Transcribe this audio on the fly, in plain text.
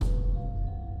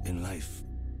In life,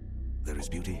 there is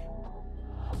beauty,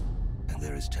 and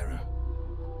there is terror.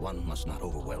 One must not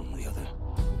overwhelm the other.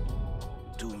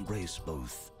 To embrace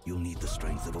both, you'll need the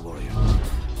strength of a warrior,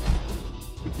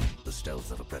 the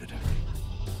stealth of a predator,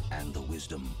 and the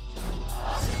wisdom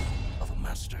of a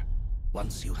master.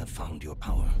 Once you have found your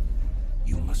power,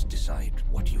 you must decide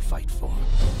what you fight for.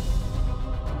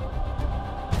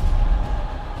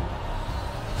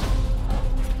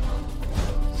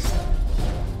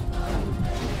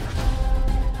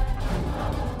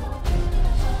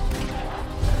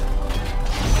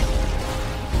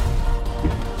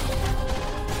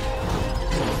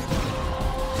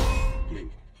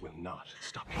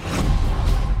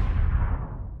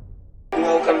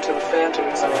 Welcome to the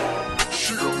Phantom Zone.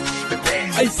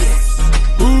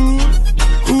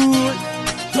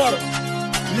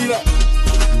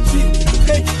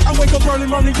 Hey, I wake up early,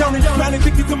 morning, counting, man,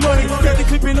 addicted to money. Grab the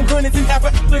clip in them hundreds and half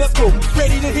a let's go.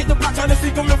 Ready to hit the block, trying to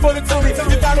see coming for the Tony.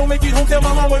 If I don't make it home, tell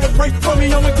my mama to pray for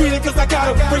me. I'ma get it, cause I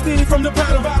got her. Breaking it from the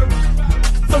bottom.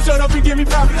 So shut up and give me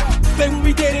power. They will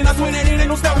be dead, and I swear that it ain't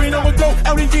no stopping. I'ma go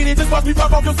out and get it, just watch me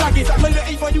pop off your socket. Later,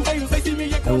 8 for you haters, they see me.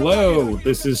 Hello,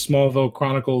 this is Smallville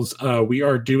Chronicles. We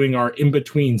are doing our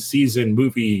in-between season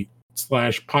movie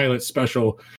 / pilot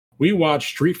special. We watched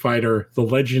Street Fighter: The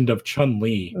Legend of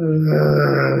Chun-li.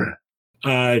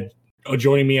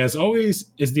 Joining me, as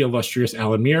always, is the illustrious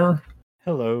Alan Muir.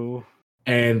 Hello.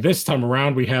 And this time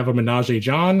around, we have a Menage a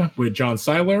John with John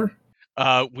Seiler.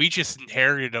 We just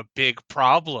inherited a big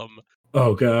problem.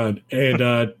 Oh, God.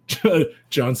 And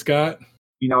John Scott.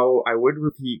 You know, I would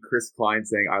repeat Chris Klein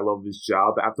saying, I love this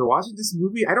job. After watching this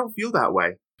movie, I don't feel that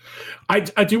way. I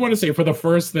do want to say, for the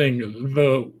first thing,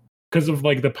 because of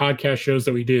like the podcast shows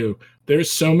that we do, there's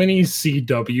so many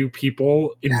CW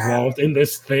people involved in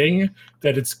this thing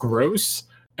that it's gross.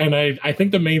 And I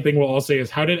think the main thing we'll all say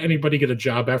is, how did anybody get a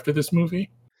job after this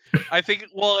movie? I think,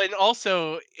 well, and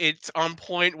also it's on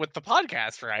point with the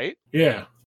podcast, right? Yeah.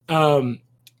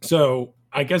 So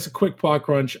I guess a quick plot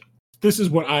crunch. This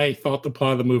is what I thought the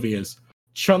plot of the movie is.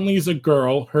 Chun-Li's a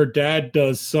girl. Her dad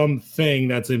does something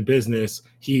that's in business.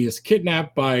 He is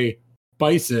kidnapped by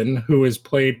Bison, who is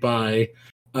played by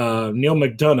Neil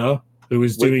McDonough, who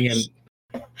is doing a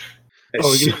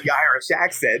shitty Irish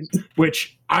accent.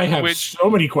 Which I have so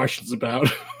many questions about.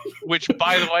 Which,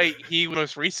 by the way, he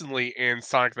most recently in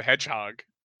Sonic the Hedgehog.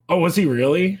 Oh, was he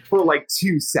really? For like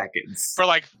 2 seconds. For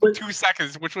like 2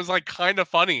 seconds, which was like kind of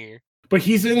funny. But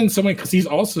he's in so many, because he's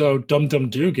also Dum Dum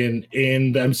Dugan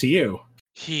in the MCU.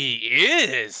 He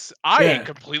is. I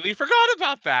completely forgot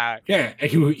about that. Yeah,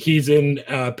 he's in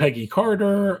Peggy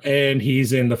Carter, and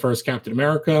he's in the first Captain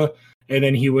America, and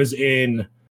then he was in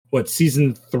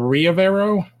season 3 of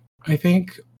Arrow, I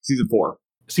think. Season 4.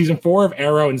 Season 4 of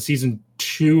Arrow and season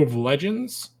 2 of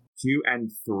Legends. 2 and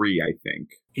 3, I think.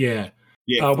 Yeah.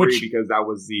 Yeah, 3 because that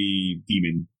was the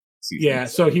demon season. Yeah,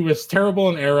 so he was terrible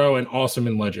in Arrow and awesome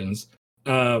in Legends.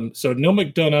 So Neil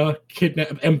McDonough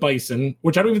kidnapped M. Bison,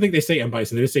 which I don't even think they say M.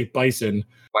 Bison, they just say Bison.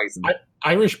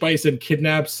 Irish Bison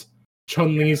kidnaps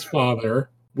Chun-Li's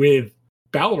father with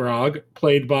Balrog,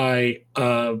 played by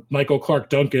Michael Clark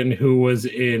Duncan, who was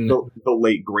in the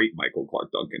late great Michael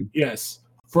Clark Duncan. Yes,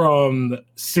 from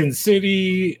Sin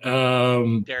City,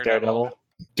 Daredevil,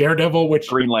 which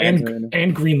Green Lantern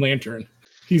and Green Lantern.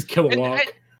 He's Kilowog.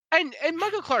 And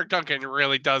Michael Clark Duncan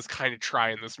really does kind of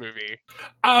try in this movie.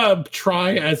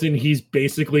 Try as in he's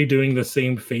basically doing the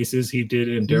same faces he did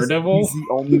in Daredevil. He's the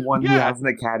only one who has an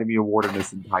Academy Award in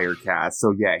this entire cast.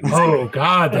 So yeah. Oh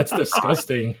God, that's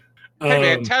disgusting. Hey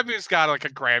man, Taboo's got like a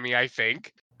Grammy, I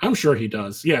think. I'm sure he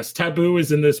does. Yes, Taboo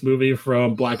is in this movie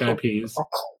from Black Eyed Peas.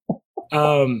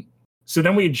 So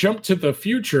then we jump to the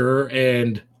future,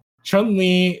 and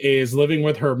Chun-Li is living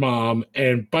with her mom,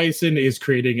 and Bison is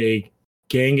creating a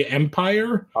gang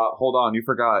empire. Hold on, you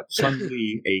forgot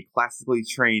Chun-Li, a classically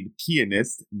trained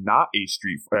pianist, not a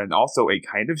and also a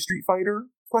kind of Street Fighter? ?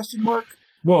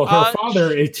 Well, her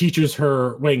father teaches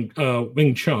her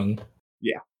Wing Chun.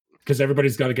 Yeah, because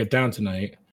everybody's got to get down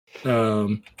tonight.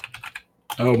 Oh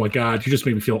my God, you just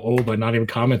made me feel old by not even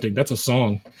commenting. That's a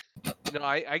song. No,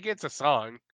 I get it's a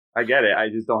song. I get it. I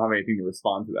just don't have anything to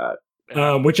respond to that.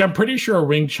 Which I'm pretty sure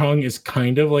Wing Chun is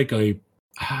kind of like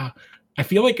I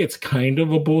feel like it's kind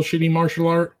of a bullshitty martial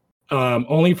art.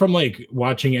 Only from like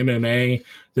watching MMA,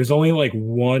 there's only like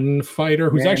one fighter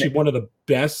who's actually one of the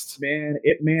best. Man,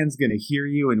 Ip Man's gonna hear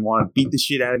you and want to beat the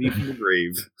shit out of you from the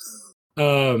grave.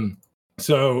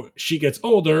 So she gets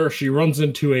older. She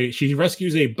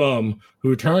rescues a bum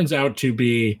who turns out to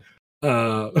be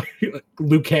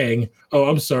Liu Kang. Oh,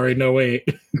 I'm sorry. No, wait.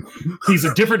 He's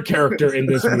a different character in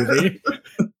this movie.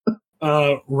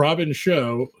 Robin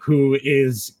Shou, who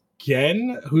is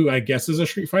Gen, who I guess is a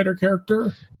Street Fighter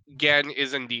character. Gen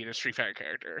is indeed a Street Fighter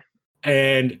character.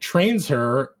 And trains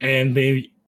her, and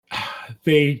they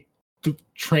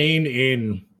train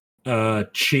in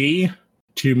Chi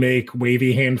to wake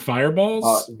wavy hand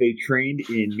fireballs. They trained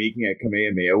in making a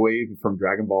Kamehameha wave from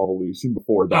Dragon Ball Evolution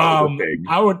before that was a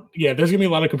thing. There's gonna be a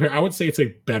lot of compare. I would say it's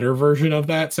a better version of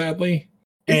that, sadly.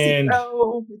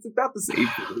 It's about the same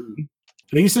thing.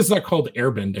 At least it's not called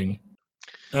airbending.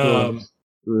 And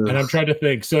I'm trying to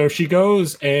think. So she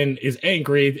goes and is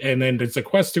angry, and then there's a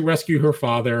quest to rescue her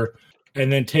father,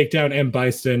 and then take down M.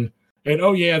 Bison. And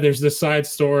there's this side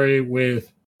story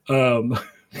with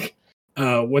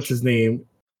what's his name?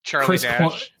 Chris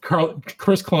Nash.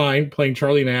 Chris Klein playing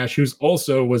Charlie Nash, who's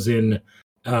also was in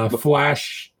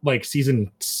Flash, like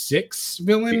season 6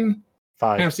 villain.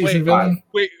 5. Half season villain.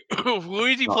 Wait, who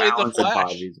did he play in the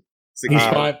Flash? He's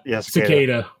 5. Yeah,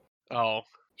 Cicada. Oh.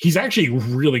 He's actually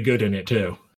really good in it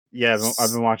too. Yeah,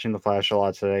 I've been watching The Flash a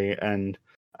lot today, and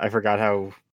I forgot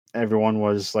how everyone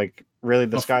was like, really,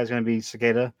 this guy's going to be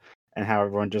Cicada, and how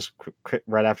everyone just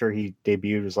right after he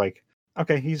debuted was like,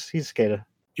 okay, he's Cicada.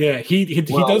 Yeah, he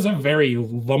does a very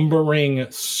lumbering,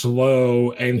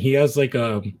 slow, and he has like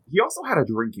a. He also had a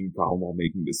drinking problem while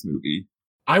making this movie.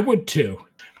 I would too.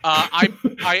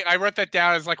 I wrote that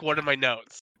down as like one of my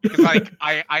notes. Because like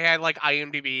I had like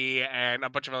IMDb and a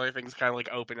bunch of other things kind of like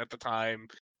open at the time,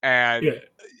 and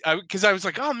because I was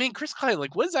like, oh man, Chris Klein,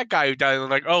 like, what is that guy who died? And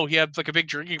like, oh, he had like a big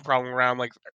drinking problem around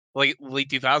like late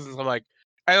 2000s. I'm like,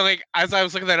 and like as I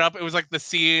was looking that up, it was like the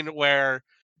scene where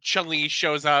Chun-Li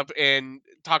shows up and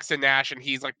talks to Nash, and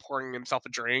he's like pouring himself a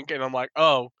drink, and I'm like,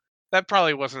 oh, that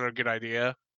probably wasn't a good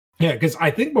idea. Yeah, because I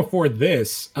think before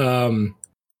this,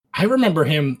 I remember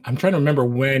him. I'm trying to remember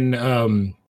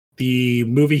when the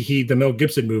Mel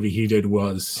Gibson movie he did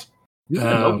was.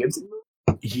 Mel Gibson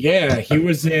movie? Yeah, he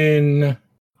was in.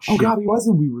 Oh God, he was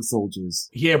in We Were Soldiers.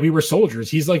 Yeah, We Were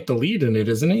Soldiers. He's like the lead in it,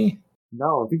 isn't he?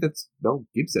 No, I think that's Mel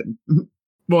Gibson.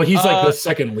 Well, he's like the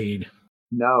second lead.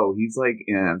 No, he's like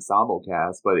in an ensemble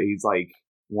cast, but he's like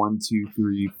 1, 2,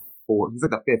 3, 4. He's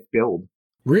like the 5th build.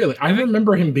 Really? I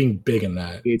remember him being big in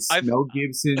that. It's Mel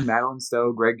Gibson, Madeline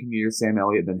Stowe, Greg Kinnear, Sam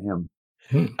Elliott, then him.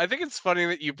 I think it's funny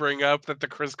that you bring up that the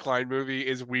Chris Klein movie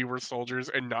is We Were Soldiers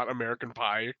and not American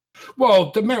Pie.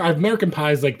 Well, American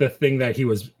Pie is like the thing that he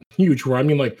was huge for. I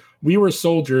mean, like, We Were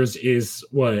Soldiers is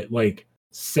what, like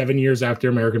 7 years after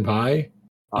American Pie?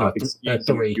 At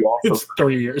 3. It's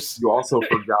 3 years. You also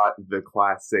forgot the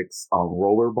classics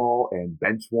Rollerball and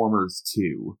Benchwarmers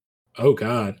 2. Oh,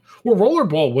 God. Well,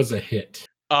 Rollerball was a hit.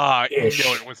 No,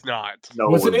 it was not. No,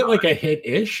 wasn't it like a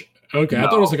hit-ish? Okay, no. I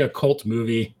thought it was like a cult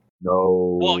movie.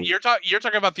 No. Well, you're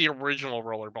talking about the original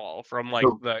Rollerball from like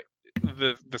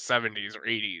the 70s or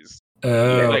 80s.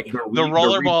 Like the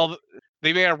Rollerball.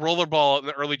 They made a Rollerball in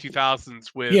the early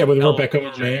 2000s with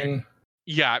Rebecca Mann.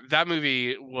 Yeah, that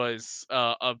movie was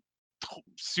a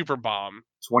super bomb.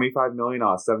 $25 million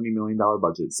on a $70 million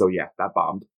budget. So yeah, that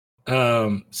bombed.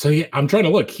 So yeah, I'm trying to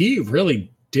look. He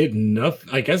really did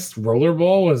nothing. I guess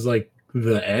Rollerball was like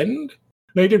the end.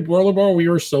 They did Rollerball, We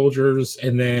Were Soldiers,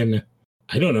 and then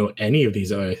I don't know any of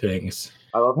these other things.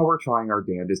 I love how we're trying our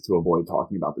damnedest to avoid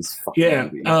talking about this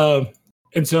fucking movie.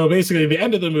 And so basically the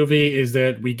end of the movie is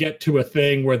that we get to a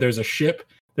thing where there's a ship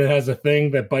that has a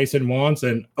thing that Bison wants,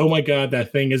 and oh my God,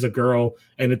 that thing is a girl,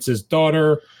 and it's his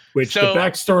daughter, which the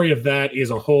backstory of that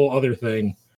is a whole other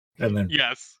thing. And then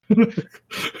yes.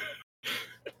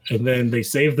 And then they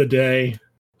save the day,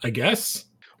 I guess.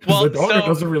 Well, the daughter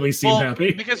doesn't really seem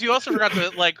happy. Because you also forgot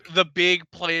that like the big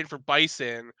plan for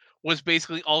Bison was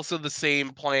basically also the same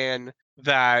plan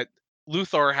that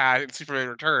Luthor had in Superman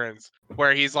Returns,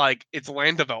 where he's like, it's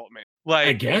land development. Like,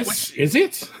 I guess is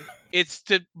it? It's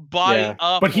to buy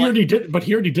up. But he already did. But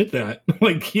he already did that.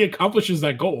 Like he accomplishes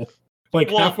that goal, like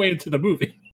halfway into the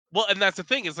movie. Well, and that's the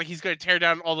thing is like he's going to tear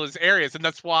down all those areas, and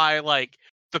that's why like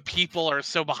the people are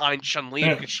so behind Chun-Li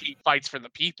because she fights for the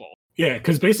people. Yeah,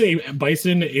 because basically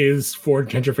Bison is for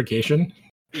gentrification.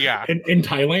 Yeah, in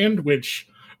Thailand. Which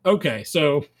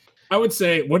so I would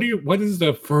say, what is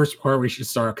the first part we should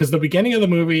start? Because the beginning of the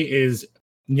movie is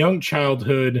young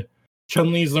childhood.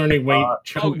 Chun-Li's learning weight.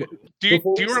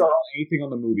 Before we start anything on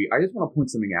the movie, I just want to point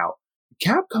something out.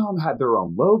 Capcom had their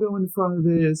own logo in front of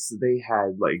this. They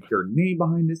had like their name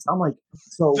behind this. I'm like,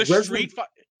 so the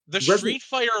Street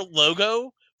Fighter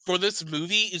logo for this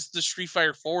movie is the Street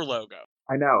Fighter 4 logo.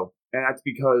 I know, and that's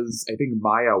because I think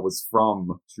Maya was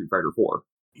from Street Fighter 4.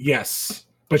 Yes,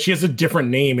 but she has a different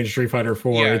name in Street Fighter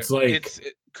 4. Yeah, it's like it's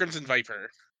Crimson Viper.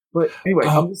 But anyway,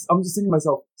 I'm just thinking to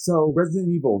myself. So Resident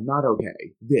Evil, not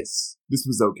okay. This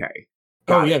was okay.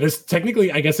 Oh yeah, this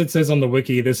technically, I guess it says on the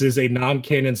wiki, this is a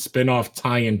non-canon spin-off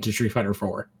tie-in to Street Fighter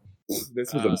 4.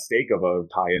 This was a mistake of a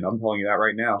tie-in. I'm telling you that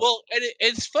right now. Well, and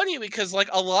it's funny because like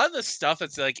a lot of the stuff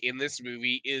that's like in this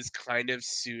movie is kind of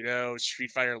pseudo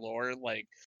Street Fighter lore, like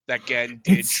that Gen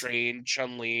did train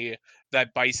Chun-Li,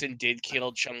 that Bison did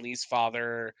kill Chun-Li's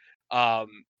father,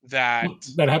 that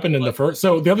happened in the first.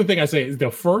 So the other thing I say is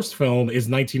the first film is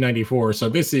 1994, so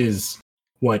this is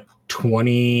what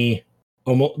 20,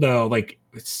 almost no, like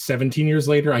 17 years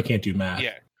later. I can't do math.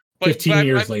 Yeah, 15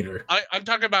 years later. I'm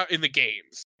talking about in the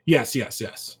games. Yes.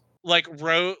 Like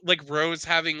Rose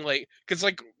having like, because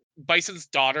like Bison's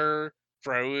daughter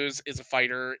Rose is a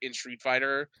fighter in Street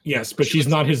Fighter. Yes, but she's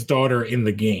not his daughter in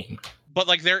the game. But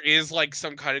like there is like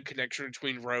some kind of connection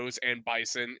between Rose and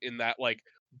Bison in that like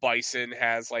Bison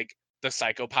has like the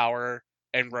psycho power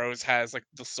and Rose has like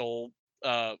the soul.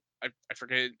 I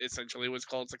forget essentially what it's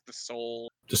called. It's like the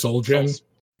soul gem.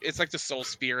 It's like the soul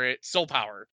spirit, soul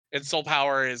power, and soul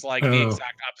power is like the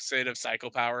exact opposite of psycho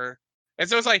power. And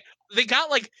so it's like they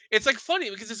got like, it's like funny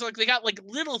because it's like they got like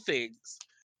little things,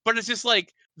 but it's just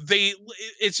like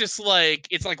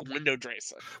it's like window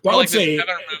dressing. Well, like, I would say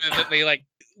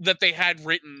that they had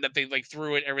written that they like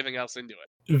threw it everything else into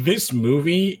it. This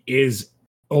movie is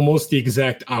almost the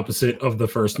exact opposite of the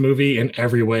first movie in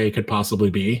every way it could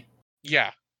possibly be.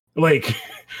 Yeah. Like,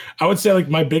 I would say like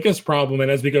my biggest problem,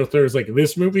 and as we go through, is like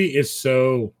this movie is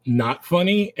so not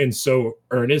funny and so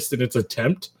earnest in its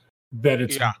attempt that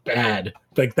it's bad.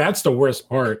 Like that's the worst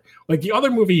part. Like the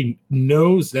other movie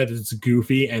knows that it's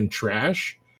goofy and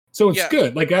trash, so it's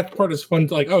good. Like that part is fun.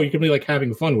 Like, oh, you can be like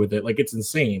having fun with it. Like it's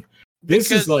insane.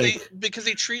 This is like because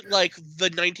they treat like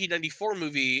the 1994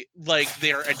 movie like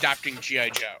they're adapting G.I.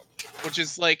 Joe, which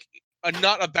is like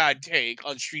not a bad take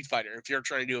on Street Fighter if you're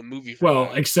trying to do a movie.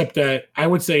 Except that I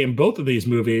would say in both of these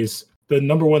movies, the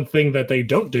number one thing that they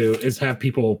don't do is have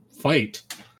people fight.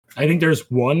 I think there's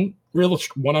one real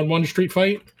one-on-one street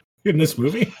fight in this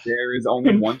movie. There is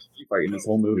only one street fight in this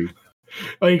whole movie.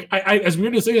 Like, I as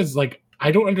weird as it is, like,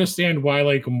 I don't understand why,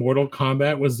 like, Mortal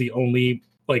Kombat was the only,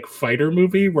 like, fighter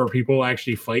movie where people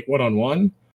actually fight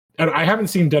one-on-one. And I haven't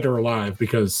seen Dead or Alive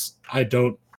because I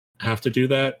don't have to do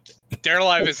that. Dead or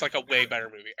Alive is, like, a way better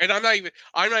movie. And I'm not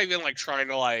even, like, trying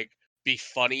to, like, be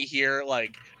funny here.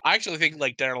 Like, I actually think,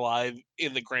 like, Dead or Alive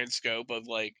in the grand scope of,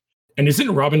 like... And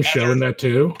isn't Robin Shaw in that,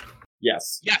 too?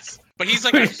 Yes. But he's,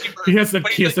 like, a super... he has the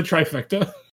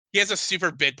trifecta. He has a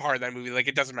super bit part in that movie. Like,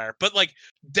 it doesn't matter. But, like,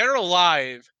 Dead or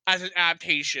Alive as an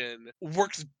adaptation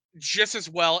works just as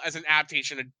well as an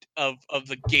adaptation of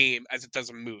the game as it does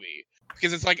a movie.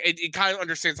 Because it's, like, it kind of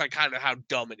understands, like, kind of how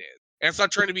dumb it is. And it's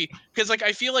not trying to be... Because, like,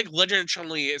 I feel like Legend of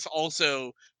Chun-Li is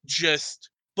also just...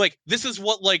 Like, this is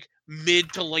what, like,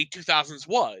 mid to late 2000s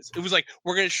was. It was like,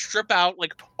 we're going to strip out,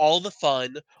 like, all the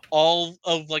fun, all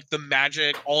of, like, the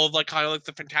magic, all of, like, kind of, like,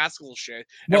 the fantastical shit.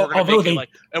 And we're going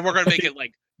to make it,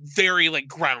 like, very, like,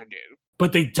 grounded.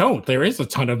 But they don't. There is a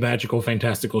ton of magical,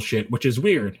 fantastical shit, which is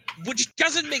weird. Which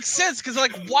doesn't make sense, because,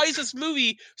 like, why is this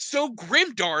movie so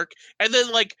grimdark? And then,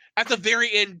 like, at the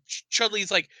very end,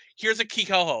 Chun-Li's like, here's a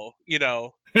Kikoho, you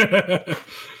know? Here's a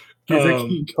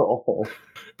Kikoho.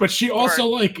 But she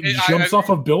also jumps off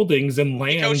of buildings and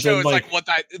lands. Kikoho is like what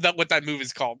that movie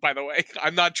is called, by the way.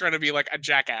 I'm not trying to be like a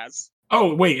jackass.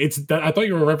 Oh wait, it's that. I thought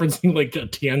you were referencing like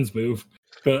Tien's move.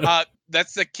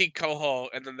 That's the Kikoho,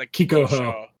 and then the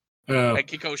Kikoho. And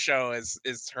Kiko Show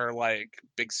is her like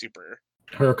big super.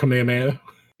 Her Kamehameha.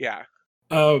 Yeah.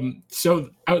 So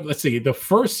let's see. The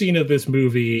first scene of this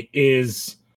movie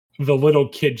is the little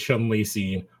kid Chun-Li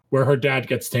scene where her dad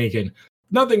gets taken.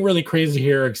 Nothing really crazy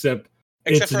here except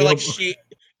for like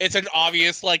it's an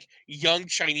obvious like young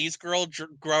Chinese girl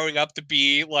growing up to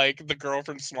be like the girl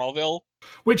from Smallville,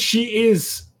 which she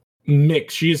is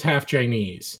mixed. She is half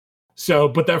Chinese. So,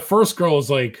 but that first girl is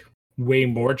like way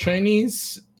more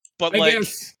Chinese. But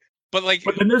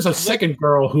then there's a second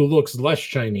girl who looks less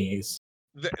Chinese.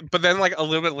 But then like a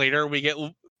little bit later we get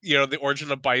the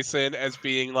origin of Bison as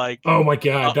being like, oh my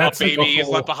god, that's a baby is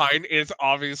left behind. It's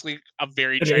obviously a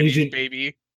very Chinese Asian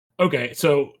baby. Okay,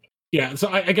 so yeah, so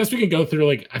I guess we can go through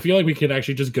I feel like we could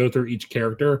actually just go through each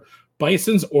character.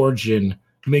 Bison's origin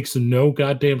makes no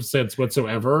goddamn sense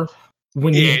whatsoever.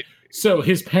 So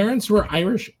his parents were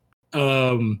Irish,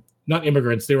 not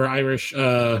immigrants. They were Irish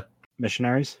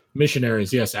missionaries.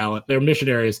 Missionaries, yes, Alan. They're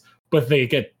missionaries, but they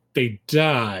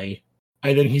die.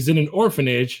 And then he's in an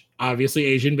orphanage, obviously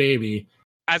Asian baby.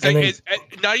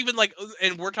 Not even like,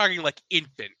 and we're talking like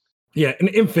infant. Yeah, an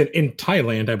infant in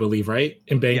Thailand, I believe, right?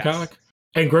 In Bangkok. Yes.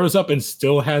 And grows up and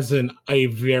still has a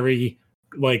very,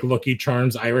 like, Lucky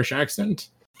Charms Irish accent.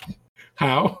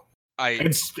 How?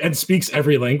 and speaks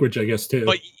every language, I guess, too.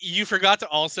 But you forgot to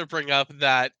also bring up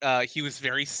that he was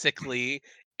very sickly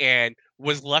and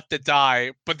was left to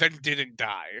die, but then didn't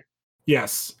die.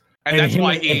 Yes. And that's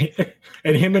why he...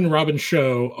 And him and Robin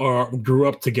Shaw grew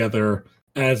up together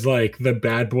as, like, the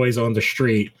bad boys on the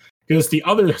street. Because the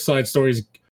other side stories,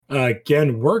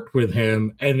 Gen worked with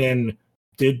him and then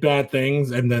did bad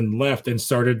things and then left and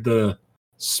started the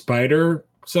Spider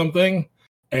something,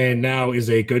 and now is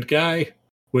a good guy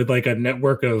with, like, a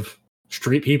network of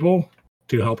street people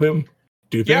to help him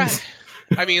do things.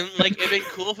 Yeah. I mean, like, it'd been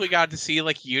cool if we got to see,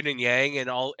 like, Yun and Yang and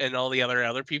all the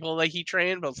other people that he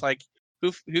trained, but it's like,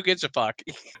 who gives a fuck?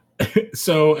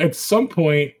 So at some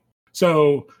point,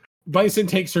 Bison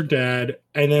takes her dad,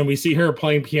 and then we see her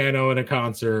playing piano in a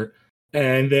concert,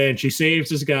 and then she saves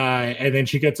this guy, and then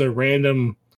she gets a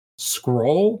random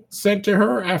scroll sent to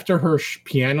her after her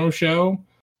piano show.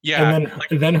 Yeah.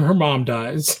 And then her mom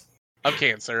dies. Of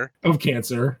cancer. And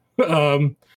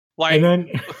then I haven't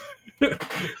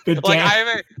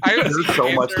There's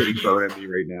so much getting thrown at me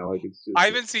right now. Like, it's just... I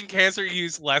haven't seen cancer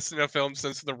used less in a film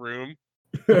since The Room.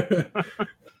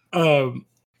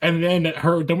 And then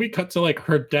we cut to, like,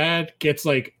 her dad gets,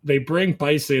 like, they bring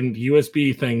Bison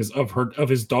USB things of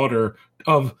his daughter,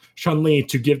 of Chun-Li,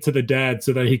 to give to the dad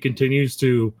so that he continues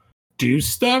to do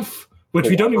stuff, which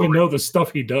we don't even know the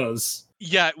stuff he does.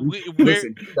 Yeah,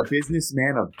 listen, he's a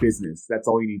businessman of business. That's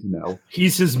all you need to know.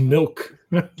 He's his milk.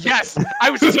 Yes, I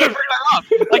was just gonna bring that up.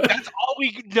 Like, that's all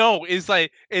we know is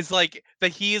like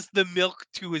that he is the milk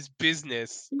to his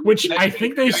business. Which I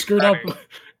think they screwed up.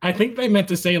 I think they meant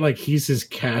to say, like, he's his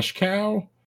cash cow,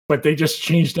 but they just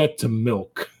changed that to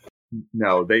milk.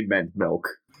 No, they meant milk.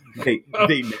 They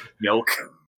meant milk.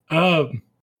 So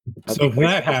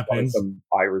that happens. Some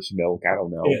Irish milk. I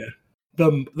don't know. Yeah.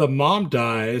 The mom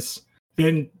dies.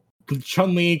 Then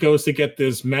Chun-Li goes to get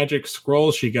this magic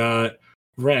scroll she got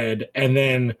read, and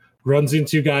then runs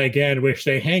into Guy again, which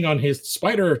they hang on his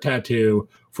spider tattoo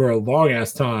for a long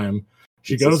ass time.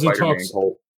 She goes and talks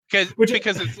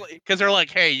because they're like,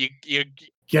 hey, you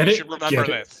should remember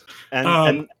this.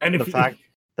 And the fact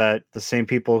that the same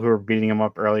people who were beating him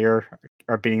up earlier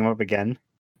are beating him up again.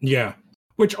 Yeah.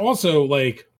 Which also,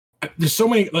 like, there's so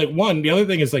many, like, the other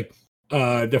thing is, like,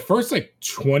 the first, like,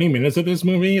 20 minutes of this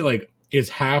movie, like, is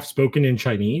half spoken in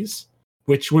Chinese,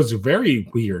 which was very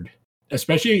weird.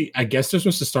 Especially, I guess they're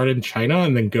supposed to start in China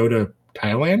and then go to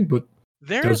Thailand, but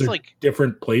those are, like,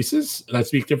 different places that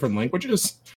speak different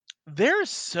languages. There's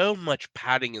so much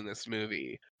padding in this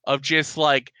movie of just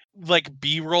like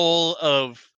B-roll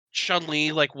of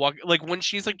Chun-Li, like when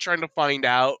she's, like, trying to find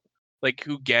out, like,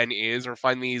 who Gen is, or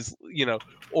find these,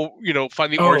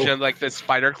 find the origin of, like, this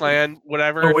spider clan,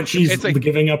 whatever. Oh, when she's, like,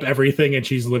 giving up everything and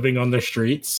she's living on the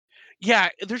streets. Yeah,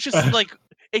 there's just like,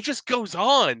 it just goes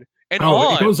on and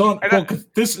on. It goes on. Well,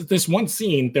 this one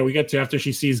scene that we get to after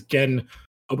she sees Gen,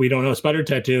 we don't know, spider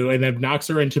tattoo, and then knocks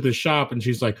her into the shop, and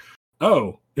she's like,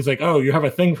 oh, it's like, oh, you have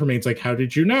a thing for me. It's like, how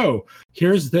did you know?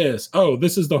 Here's this. Oh,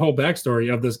 this is the whole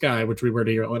backstory of this guy, which we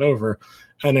already went over.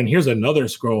 And then here's another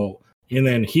scroll. And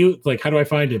then how do I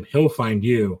find him? He'll find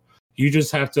you. You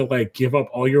just have to, like, give up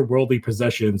all your worldly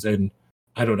possessions and,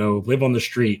 I don't know, live on the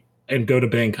street and go to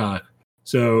Bangkok.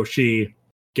 So she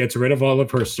gets rid of all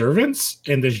of her servants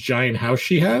in this giant house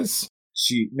she has.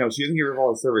 She doesn't get rid of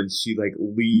all the servants. She, like,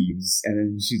 leaves, and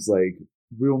then she's like,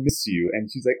 we'll miss you. And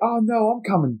she's like, oh no, I'm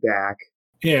coming back.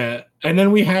 Yeah. And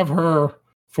then we have her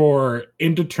for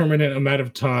indeterminate amount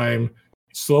of time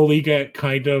slowly get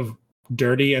kind of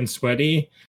dirty and sweaty.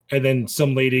 And then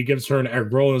some lady gives her an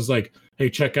egg roll and is like, hey,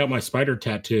 check out my spider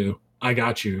tattoo. I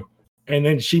got you. And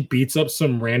then she beats up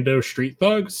some rando street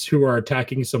thugs who are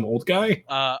attacking some old guy.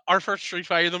 Our first street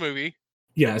fight of the movie.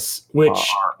 Yes, which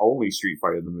our only street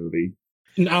fight of the movie.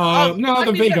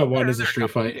 The Vega one is a street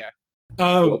fight.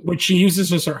 Yeah. Which she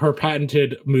uses as her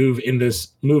patented move in this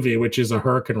movie, which is a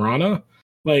Hurricane Rana.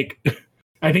 Like,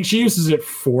 I think she uses it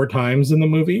 4 times in the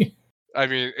movie. I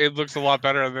mean, it looks a lot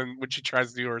better than when she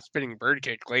tries to do her spinning bird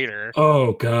kick later.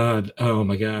 Oh god, oh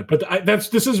my god! But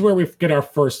this is where we get our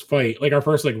first fight, like our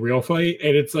first, like, real fight,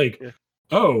 and it's like,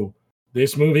 oh,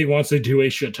 this movie wants to do a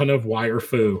shit ton of wire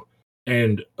foo,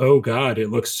 and oh god, it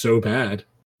looks so bad.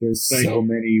 There's so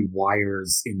many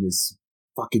wires in this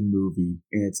fucking movie,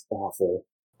 and it's awful.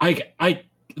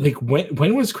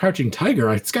 When was Crouching Tiger?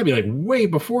 It's gotta be, like, way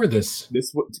before this.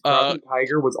 Crouching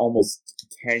Tiger was almost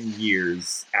 10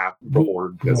 years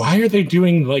after this. Why are they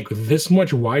doing, like, this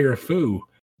much wire foo?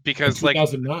 Because, like,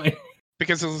 2009.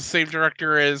 Because it's the same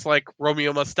director as, like,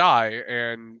 Romeo Must Die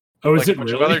and is it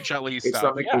really? Of other Chun-Li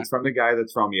stuff. It's from the guy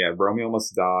that's from Romeo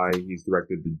Must Die. He's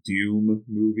directed the Doom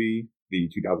movie, the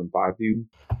 2005 Doom.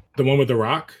 The one with The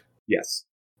Rock? Yes.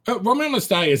 Romeo Must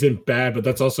Die isn't bad, but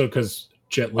that's also because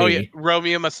Jet Li. Oh yeah,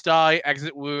 Romeo Must Die,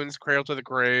 Exit Wounds, Cradle to the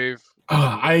Grave.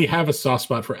 I have a soft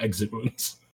spot for Exit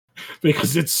Wounds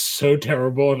because it's so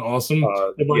terrible and awesome.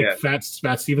 And like fat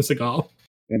Steven Seagal.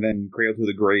 And then Cradle to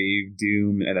the Grave,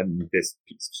 Doom, and then this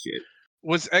piece of shit.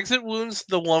 Was Exit Wounds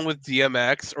the one with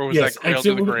DMX, or was that Cradle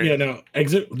to the Grave? Yeah, no.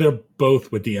 They're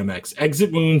both with DMX.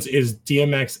 Exit Wounds is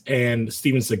DMX and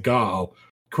Steven Seagal.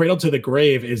 Cradle to the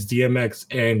Grave is DMX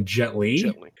and Jet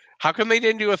Li. How come they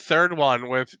didn't do a third one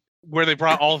where they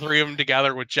brought all three of them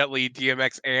together with Jet Li,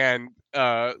 DMX, and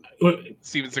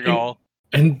Steven Seagal?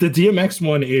 And the DMX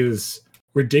one is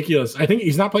ridiculous. I think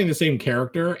he's not playing the same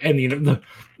character. And you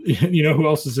know who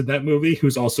else is in that movie?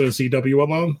 Who's also a CW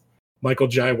alum? Michael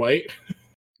Jai White.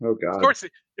 Oh God! Of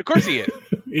course he is.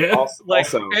 Yeah.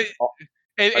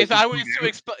 If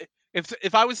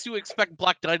I was to expect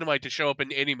Black Dynamite to show up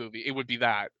in any movie, it would be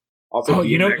that. Also,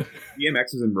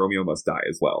 DMX was in Romeo Must Die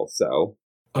as well. So.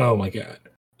 Oh my God.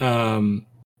 I'm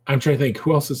trying to think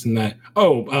who else is in that.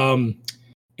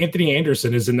 Anthony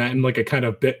Anderson is in that in like a kind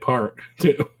of bit part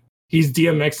too. He's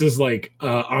DMX's like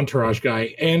entourage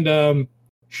guy, and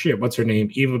what's her name?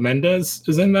 Eva Mendes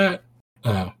is in that.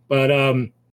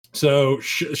 So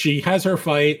she has her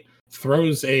fight,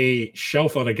 throws a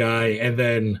shelf on a guy, and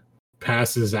then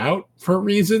passes out for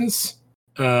reasons.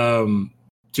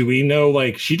 Do we know,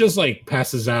 like, she just like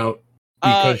passes out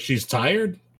because she's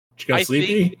tired? She got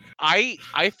sleepy?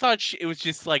 I thought it was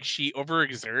just like she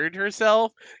overexerted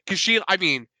herself because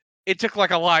it took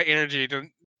like a lot of energy to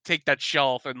take that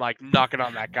shelf and like knock it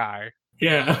on that guy.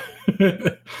 Yeah.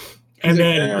 And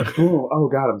then oh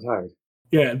God, I'm tired.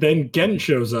 Yeah, then Gen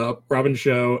shows up, Robin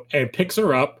Show, and picks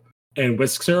her up and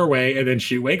whisks her away, and then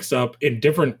she wakes up in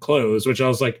different clothes, which I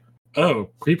was like, oh,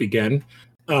 creepy Gen.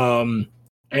 And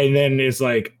then is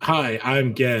like, hi,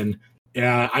 I'm Gen.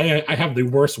 Yeah, I have the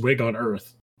worst wig on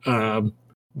earth.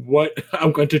 What?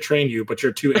 I'm going to train you, but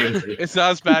you're too angry. It's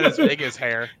not as bad as Vega's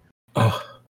hair.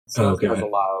 So there's a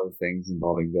lot of things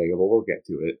involving Vega, but we'll get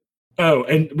to it. Oh,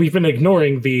 and we've been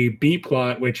ignoring the B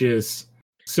plot, which is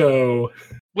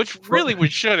which really we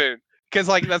shouldn't, because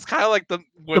like that's kind of like the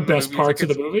best parts of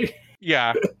the movie.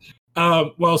 Yeah.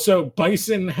 So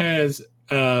Bison has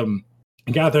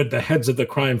gathered the heads of the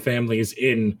crime families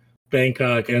in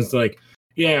Bangkok, and it's like,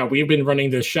 yeah, we've been running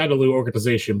this Shadaloo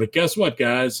organization, but guess what,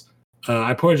 guys?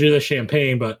 I poured you the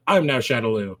champagne, but I'm now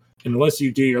Shadaloo. And unless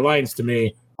you do your lines to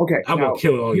me, I'm gonna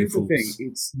kill all you fools. Here's the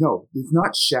thing: it's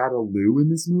not Shadaloo in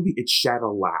this movie; it's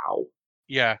Shadaloo.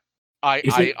 Yeah,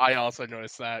 I also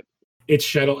noticed that. It's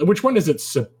Shadow. Which one is it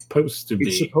supposed to be?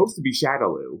 It's supposed to be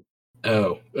Shadaloo.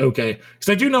 Oh, okay. Because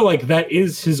I do know, like, that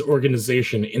is his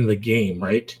organization in the game,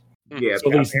 right? Yeah,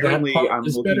 so apparently I'm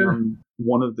looking on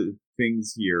one of the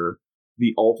things here.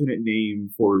 The alternate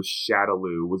name for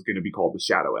Shadaloo was going to be called the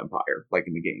Shadow Empire, like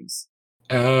in the games.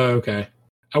 Oh, okay.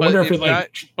 I wonder if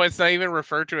but it's not even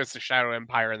referred to as the Shadow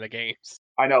Empire in the games.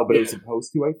 I know, but it was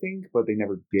supposed to, I think, but they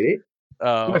never did it.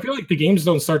 I feel like the games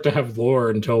don't start to have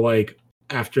lore until, like,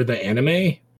 after the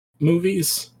anime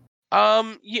movies.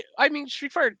 Yeah, I mean,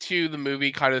 Street Fighter 2, the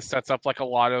movie, kind of sets up like a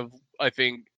lot of, I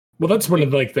think. Well, that's one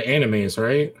of like the animes,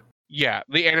 right? Yeah,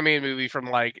 the animated movie from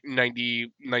like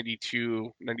 90,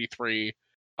 92, 93.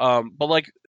 But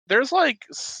like, there's like,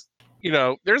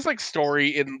 there's like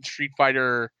story in Street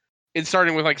Fighter, in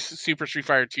starting with like Super Street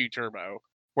Fighter 2 Turbo,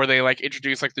 where they like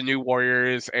introduce like the new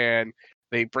warriors and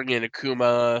they bring in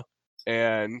Akuma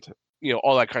and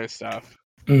all that kind of stuff.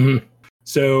 Mm-hmm.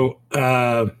 So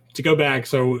to go back,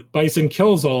 so Bison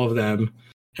kills all of them,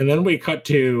 and then we cut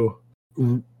to,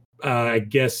 I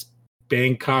guess,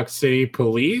 Bangkok City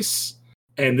Police,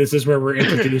 and this is where we're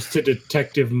introduced to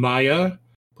Detective Maya,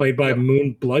 played by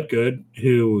Moon Bloodgood,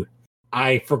 who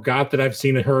I forgot that I've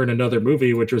seen her in another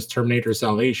movie, which was Terminator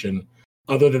Salvation.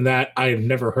 Other than that, I've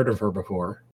never heard of her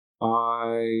before.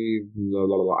 I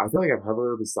feel like I've heard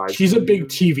her besides. She's a big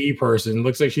TV person.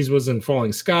 Looks like she was in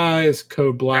Falling Skies,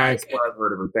 Code Black. That's where I've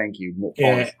heard of her. Thank you.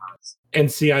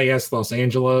 NCIS Los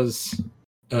Angeles,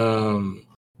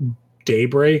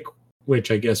 Daybreak, which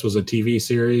I guess was a TV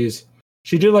series.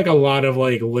 She did like a lot of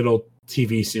like little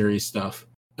TV series stuff.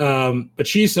 But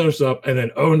she shows up, and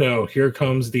then oh no, here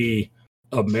comes the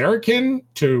American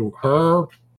to her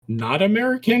not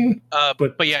American.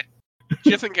 But yeah.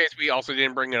 Just in case we also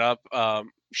didn't bring it up,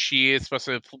 she is supposed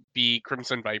to be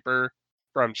Crimson Viper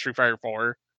from Street Fighter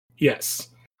 4. Yes.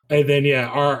 And then,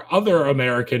 our other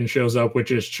American shows up, which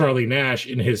is Charlie Nash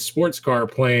in his sports car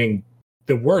playing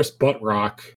the worst butt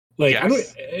rock. Like,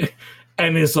 yes.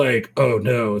 And it's like, oh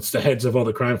no, it's the heads of all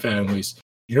the crime families.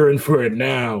 You're in for it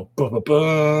now.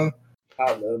 Ba-ba-ba.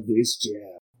 I love this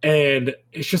job. And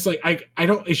it's just like I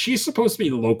don't. Is she supposed to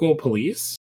be local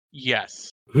police? Yes.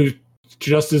 Who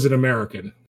just is an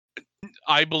American?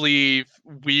 I believe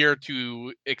we are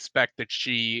to expect that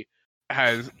she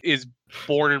is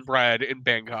born and bred in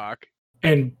Bangkok.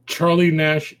 And Charlie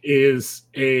Nash is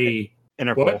a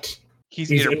Interpol. What?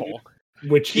 He's Interpol.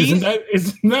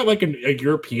 Isn't that like a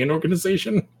European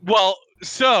organization? Well,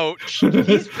 so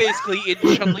he's basically in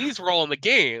Chun-Li's role in the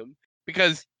game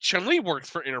because Chun-Li works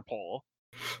for Interpol.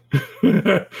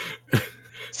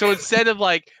 So instead of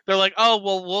they're like, oh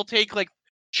well, we'll take like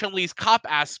Chun-Li's cop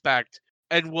aspect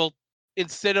and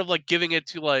instead of giving it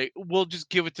to we'll just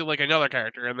give it to another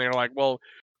character, and they're like, well,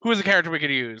 who is a character we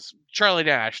could use? Charlie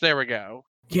Nash. There we go.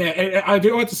 Yeah, and I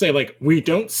do want to say we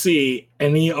don't see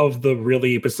any of the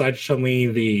really, besides Chun-Li,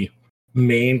 the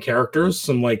main characters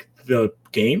from the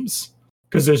games,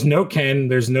 because there's no Ken,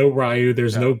 there's no Ryu,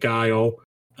 there's no Guile.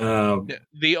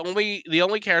 The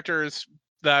only characters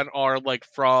that are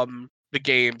from the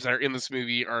games that are in this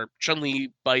movie are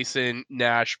Chun-Li, Bison,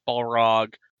 Nash,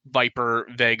 Balrog, Viper,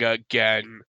 Vega,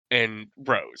 Gen, and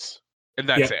Rose. And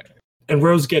that's it. And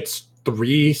Rose gets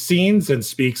 3 scenes and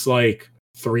speaks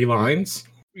 3 lines.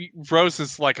 Rose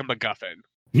is like a MacGuffin.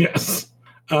 Yes.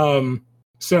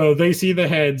 So they see the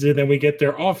heads, and then we get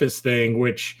their office thing,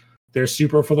 which they're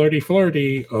super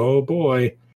flirty. Oh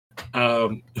boy.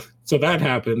 So that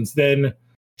happens. Then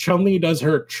Chun-Li does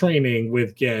her training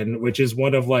with Gen, which is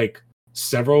one of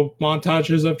several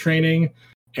montages of training.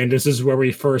 And this is where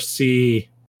we first see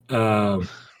a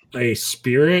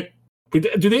spirit. Do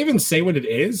they even say what it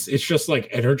is? It's just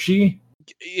energy.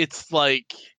 It's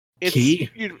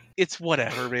it's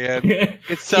whatever, man.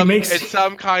 It's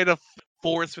some kind of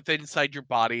force within inside your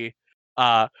body.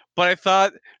 But I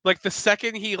thought the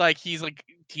second he's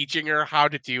teaching her how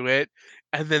to do it,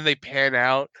 and then they pan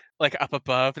out up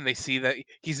above and they see that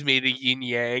he's made a yin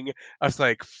yang. I was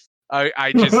like,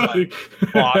 I just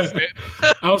lost it.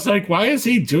 I was like, why is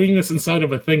he doing this inside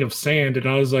of a thing of sand? And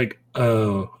I was like,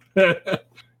 oh.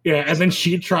 Yeah, and then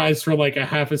she tries for a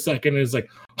half a second and is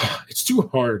like, oh, it's too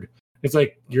hard. It's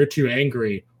you're too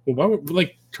angry. Well, why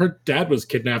would, her dad was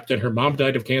kidnapped and her mom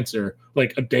died of cancer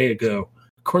a day ago.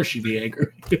 Of course she'd be angry.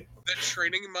 The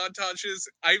training montages,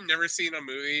 I've never seen a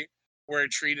movie where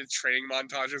it treated training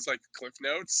montages like Cliff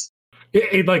Notes.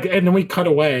 And then we cut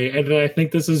away, and then I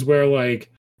think this is where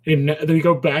then we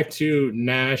go back to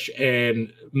Nash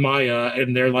and Maya,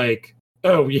 and they're like,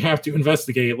 oh, we have to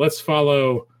investigate. Let's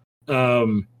follow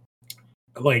one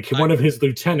of his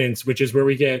lieutenants, which is where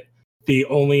we get the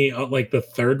only the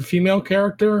third female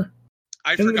character.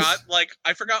 I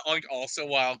forgot also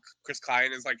while Chris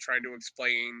Klein is trying to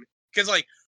explain, because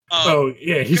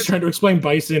he's trying to explain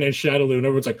Bison and Shadowloo, and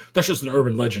everyone's like, that's just an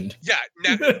urban legend. Yeah,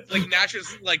 Nash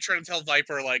is trying to tell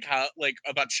Viper how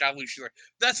about Shadowloo. She's like,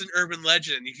 that's an urban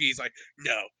legend. And he's like,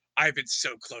 no, I've been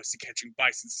so close to catching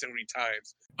Bison so many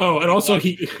times. Oh, and also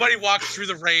he walks through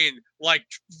the rain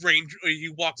he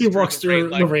walks through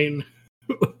the rain.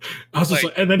 I was just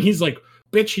and then he's like,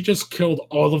 bitch, he just killed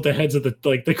all of the heads of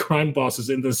the crime bosses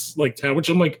in this town, which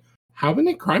I'm like, how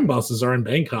many crime bosses are in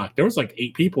Bangkok? There was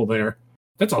 8 people there.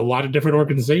 That's a lot of different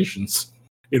organizations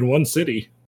in one city.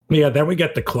 Yeah, then we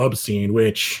get the club scene,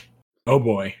 which, oh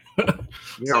boy.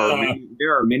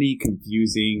 There are many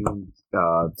confusing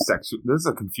sexual. There's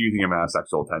a confusing amount of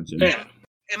sexual tension. Yeah.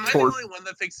 Am I the only one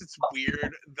that thinks it's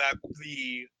weird that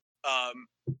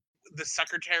the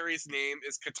secretary's name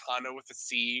is Katana with a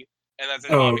C, and that's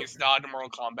an obvious nod to Mortal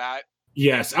Kombat?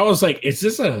 Yes, I was like, is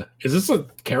this a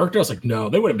character? I was like, no,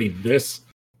 they wouldn't be this.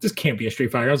 This can't be a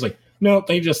Street Fighter. I was like, no,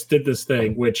 they just did this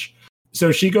thing.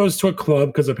 So she goes to a club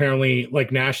because apparently,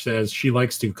 Nash says, she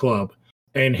likes to club,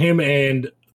 and him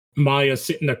and Maya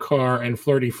sit in a car and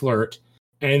flirt.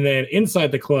 And then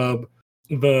inside the club,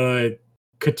 the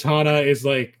Katana is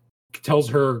tells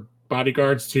her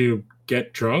bodyguards to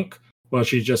get drunk while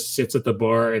she just sits at the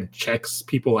bar and checks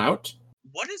people out.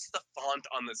 What is the font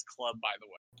on this club, by the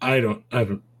way? I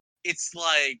haven't. It's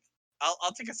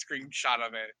I'll take a screenshot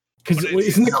of it. Because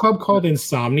isn't the club called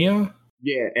Insomnia?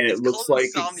 Yeah, and it looks like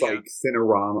Insomnia. It's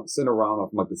Cinerama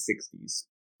from the 60s.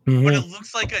 Mm-hmm. But it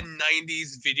looks like a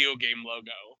 90s video game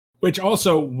logo. Which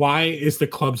also, why is the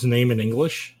club's name in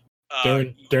English?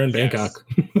 They're in Bangkok.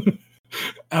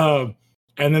 And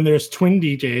then there's twin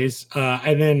DJs.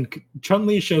 And then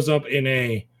Chun-Li shows up in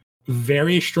a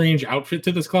very strange outfit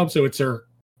to this club. So it's her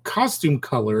costume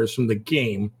colors from the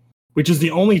game, which is the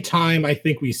only time I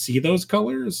think we see those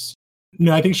colors.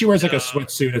 No, I think she wears a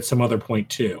sweatsuit at some other point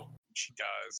too. She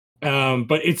does.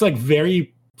 But it's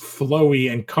very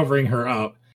flowy and covering her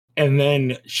up. And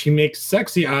then she makes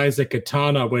sexy eyes at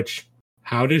Katana, which,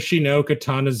 how does she know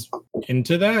Katana's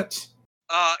into that?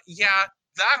 Yeah,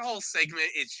 that whole segment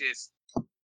is just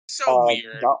so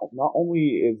weird. Not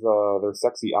only is there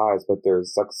sexy eyes, but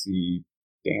there's sexy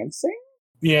dancing.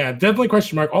 Yeah, definitely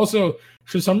question mark. Also,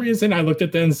 for some reason, I looked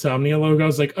at the Insomnia logo. I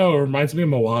was like, oh, it reminds me of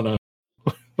Moana.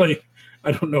 Like,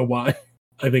 I don't know why.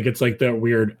 I think it's like that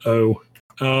weird O.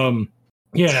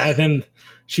 Yeah, and then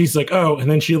she's like, oh, and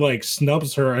then she like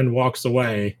snubs her and walks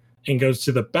away and goes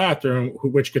to the bathroom,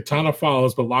 which Katana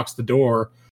follows but locks the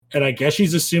door. And I guess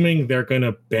she's assuming they're going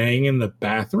to bang in the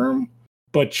bathroom,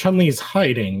 but Chun-Li's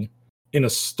hiding in a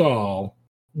stall,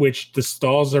 which the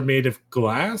stalls are made of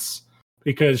glass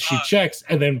because she checks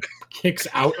and then kicks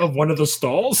out of one of the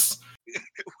stalls.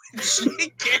 She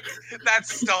kicked that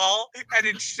stall and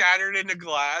it shattered into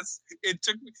glass. It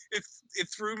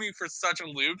threw me for such a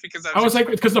loop because I was like,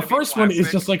 because the first one is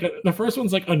just like the first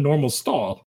one's like a normal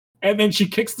stall, and then she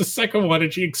kicks the second one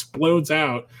and she explodes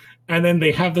out, and then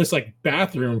they have this like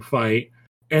bathroom fight,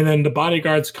 and then the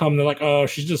bodyguards come. They're like, oh,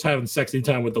 she's just having sexy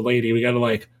time with the lady. We got to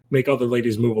like make other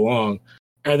ladies move along,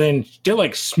 and then they're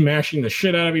like smashing the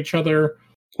shit out of each other.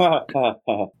 They're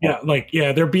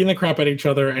beating the crap out of each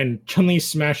other, and Chun-Li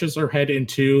smashes her head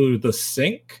into the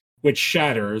sink, which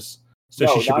shatters. So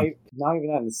not even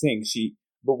in the sink.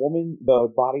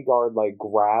 The bodyguard, like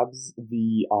grabs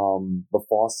the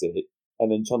faucet,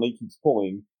 and then Chun-Li keeps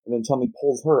pulling, and then Chun-Li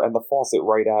pulls her and the faucet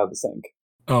right out of the sink.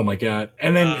 Oh my god!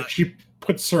 And then she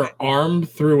puts her arm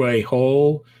through a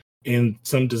hole in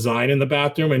some design in the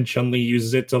bathroom, and Chun-Li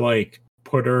uses it to like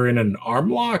put her in an arm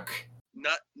lock.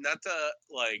 Not to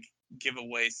like give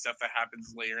away stuff that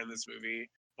happens later in this movie,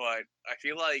 but I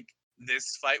feel like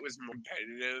this fight was more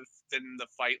competitive than the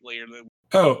fight later.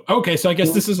 Oh, okay. So I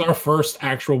guess this is our first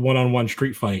actual one-on-one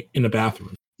street fight in the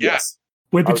bathroom. Yes,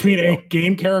 between a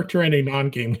game character and a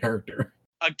non-game character.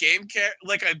 A game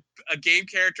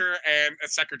character and a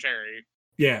secretary.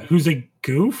 Yeah, who's a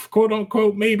goof, quote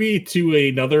unquote, maybe to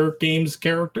another game's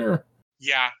character.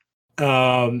 Yeah.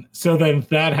 So then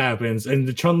that happens, and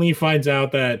the Chun-Li finds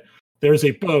out that there's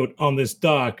a boat on this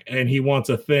dock, and he wants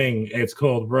a thing. It's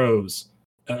called Rose,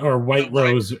 or White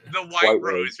Rose. The White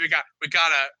Rose. We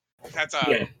gotta.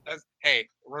 Hey,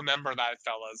 remember that,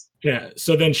 fellas. Yeah.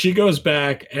 So then she goes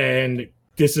back, and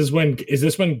is this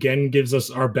when Gen gives us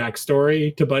our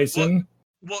backstory to Bison?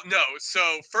 Well, no.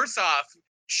 So first off,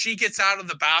 she gets out of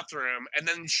the bathroom, and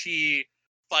then she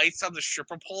fights on the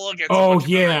stripper pole against. Oh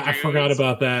yeah, I forgot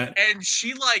about that. And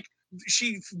she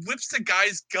whips the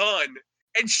guy's gun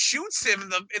and shoots him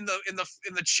in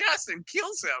the chest and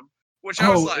kills him. Which I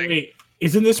was like, wait,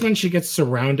 isn't this when she gets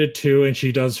surrounded too, and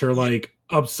she does her like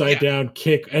upside down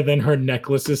kick, and then her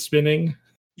necklace is spinning?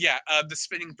 Yeah, the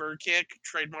spinning bird kick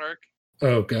trademark.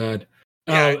 Oh god.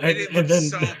 Yeah, and then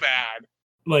so bad.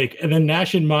 Like, and then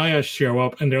Nash and Maya show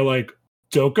up, and they're like,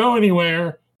 "Don't go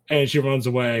anywhere," and she runs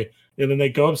away. And then they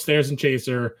go upstairs and chase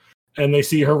her, and they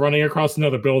see her running across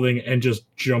another building and just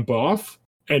jump off.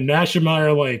 And Nash and Maya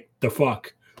are like, the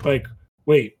fuck? Like,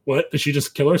 wait, what? Did she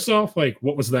just kill herself? Like,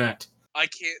 what was that? I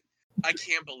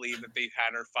can't believe that they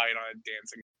had her fight on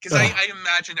dancing. Because I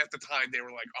imagine at the time they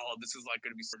were like, oh, this is like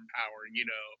going to be some power, you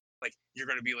know? Like, you're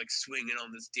going to be like swinging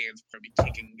on this dance, going to be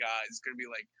kicking guys. It's going to be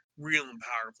like real and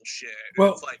powerful shit. And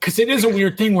well, because it is a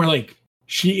weird thing where like,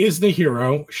 she is the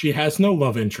hero. She has no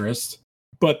love interest.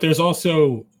 But there's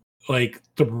also like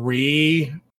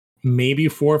 3, maybe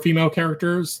 4 female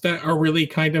characters that are really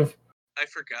kind of. I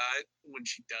forgot when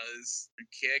she does her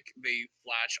kick, they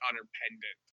flash on her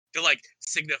pendant to like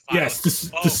signify.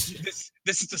 Yes, like,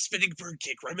 this is the spinning bird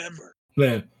kick. Remember.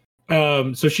 Yeah.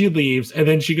 So she leaves, and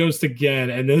then she goes to Gen,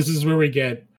 and this is where we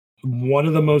get one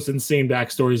of the most insane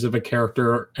backstories of a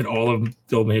character in all of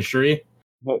film history.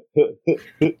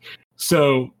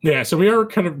 So we are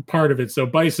kind of part of it. So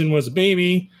Bison was a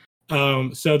baby.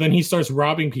 So then he starts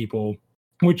robbing people,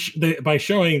 which they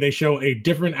show a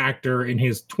different actor in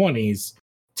his 20s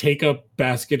take a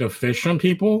basket of fish from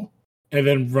people and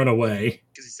then run away.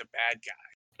 Because he's a bad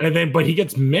guy. But he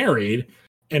gets married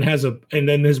and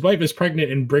then his wife is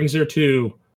pregnant and brings her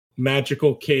to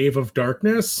Magical Cave of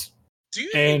Darkness. Do you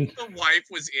think the wife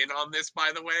was in on this,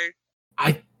 by the way?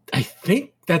 I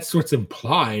think that's what's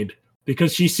implied.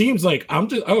 Because she seems like,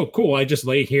 cool, I just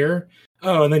lay here.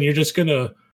 Oh, and then you're just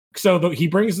gonna... So he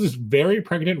brings this very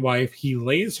pregnant wife. He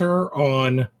lays her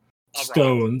on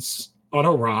stones, on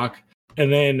a rock,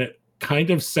 and then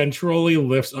kind of centrally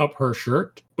lifts up her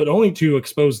shirt, but only to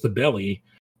expose the belly.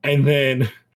 And then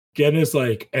Gen is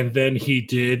like, and then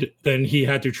he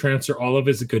had to transfer all of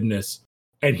his goodness.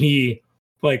 And he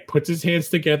like puts his hands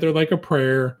together like a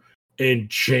prayer and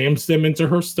jams them into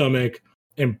her stomach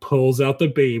and pulls out the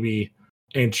baby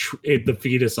and the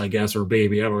fetus, I guess, or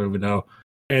baby, I don't even know,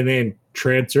 and then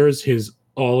transfers his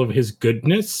all of his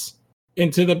goodness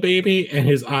into the baby, and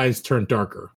his eyes turn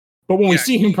darker. But when we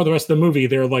see him for the rest of the movie,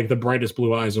 they're like the brightest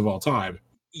blue eyes of all time.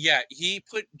 Yeah, he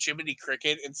put Jiminy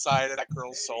Cricket inside of that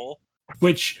girl's soul.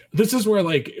 Which, this is where,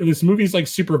 like, this movie's, like,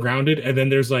 super grounded, and then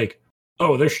there's, like,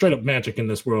 oh, there's straight up magic in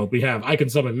this world. I can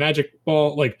summon magic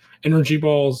ball, like, energy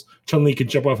balls. Chun-Li can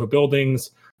jump off of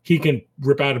buildings. He can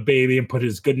rip out a baby and put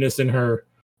his goodness in her.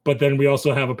 But then we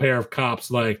also have a pair of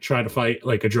cops, like, trying to fight,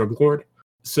 like, a drug lord.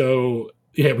 So,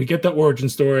 yeah, we get the origin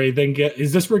story. Then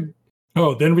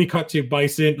then we cut to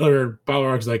Bison, or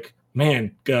Balrog's like,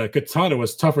 man, Katana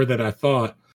was tougher than I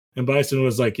thought. And Bison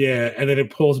was like, yeah. And then it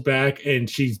pulls back and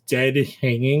she's dead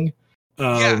hanging.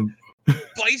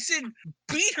 Bison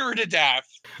beat her to death.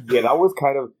 Yeah, that was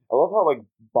kind of... I love how, like,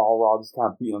 Balrog's kind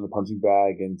of beating on the punching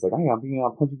bag. And it's like, hey, I'm beating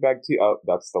on a punching bag too. Oh,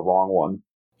 that's the wrong one.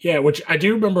 Yeah, which I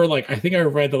do remember, like, I think I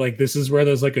read that, like, this is where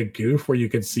there's, like, a goof where you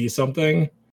can see something.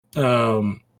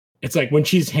 It's like when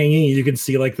she's hanging, you can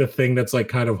see, like, the thing that's, like,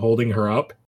 kind of holding her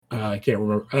up. I can't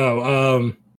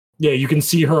remember. Yeah, you can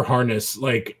see her harness,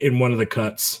 like, in one of the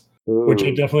cuts. Ooh. Which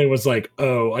it definitely was like,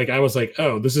 oh, like, I was like,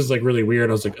 oh, this is, like, really weird.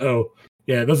 I was like, oh,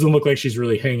 yeah, it doesn't look like she's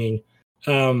really hanging.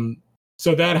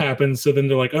 So that happens. So then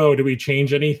they're like, oh, do we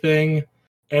change anything?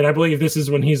 And I believe this is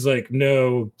when he's like,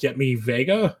 no, get me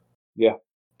Vega. Yeah.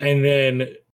 And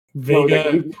then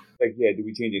Vega... do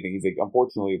we change anything? He's like,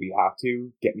 unfortunately, we have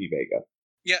to. Get me Vega.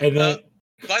 Yeah, and then,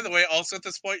 by the way, also at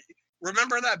this point,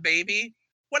 remember that baby?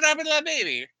 What happened to that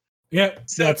baby? Yeah,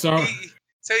 so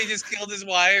he just killed his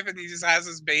wife, and he just has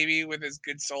this baby with his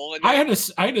good soul in it. I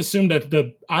had assumed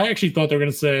that I actually thought they were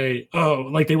going to say, oh,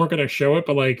 like they weren't going to show it,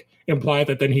 but like imply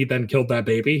that then he killed that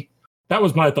baby. That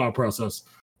was my thought process.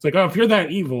 It's like, oh, if you're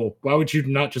that evil, why would you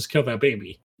not just kill that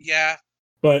baby? Yeah.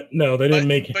 But no, they didn't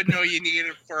make it. But no, you need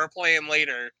it for a plan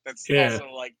later. That's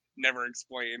also like never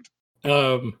explained.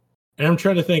 And I'm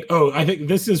trying to think. Oh, I think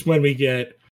this is when we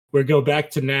go back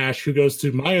to Nash, who goes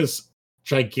to Maya's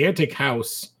gigantic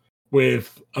house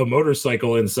with a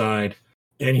motorcycle inside,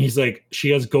 and he's like, she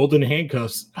has golden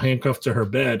handcuffed to her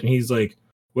bed, and he's like,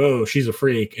 whoa, she's a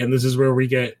freak. And this is where we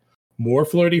get more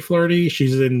flirty.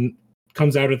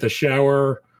 Comes out of the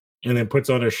shower and then puts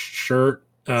on a shirt.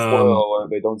 Spoiler,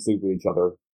 they don't sleep with each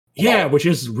other. Yeah, which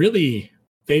is really,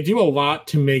 they do a lot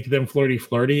to make them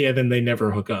flirty, and then they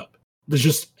never hook up. There's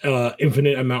just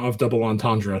infinite amount of double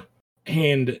entendre.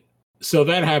 And so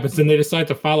that happens, and they decide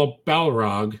to follow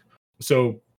Balrog.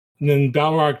 So then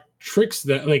Balrog tricks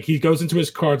that, like, he goes into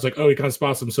his car, it's like, oh, he kind of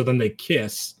spots him, so then they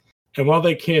kiss. And while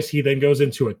they kiss, he then goes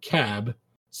into a cab.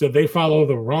 So they follow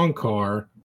the wrong car.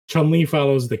 Chun-Li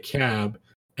follows the cab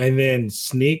and then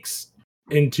sneaks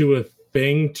into a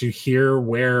thing to hear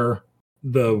where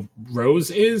the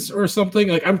Rose is or something.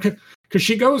 Like, because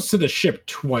she goes to the ship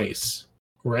twice,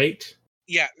 right?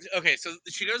 Yeah. Okay. So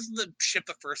she goes to the ship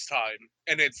the first time,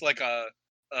 and it's like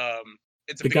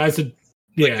it's a the guys that,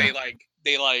 yeah,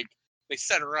 they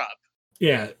set her up.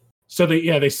 Yeah. So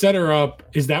they set her up.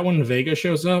 Is that when Vega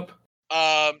shows up?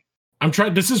 I'm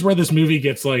trying. This is where this movie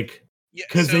gets like,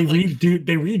 because they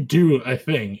redo a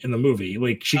thing in the movie.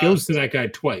 Like, she goes to that guy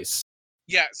twice.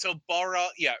 Yeah, so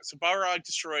Balrog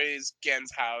destroys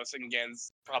Gen's house, and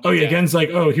Gen's probably dead. Gen's like,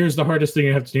 oh, here's the hardest thing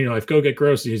you have to do in your life. Go get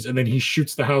groceries. And then he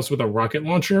shoots the house with a rocket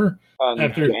launcher.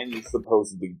 After Gen's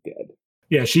supposedly dead.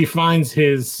 Yeah, she finds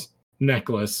his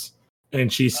necklace,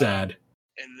 and she's sad.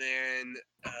 And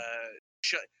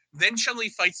then Chun-Li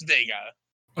fights Vega.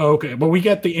 Okay, but we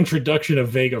get the introduction of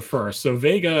Vega first. So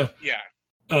Vega,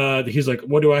 he's like,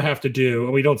 what do I have to do?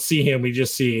 And we don't see him. We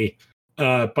just see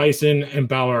Bison and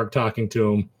Balrog talking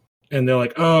to him, and they're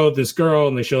like, oh, this girl,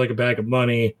 and they show like a bag of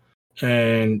money,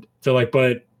 and they're like,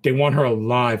 but they want her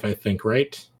alive, I think,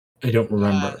 right? I don't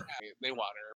remember. They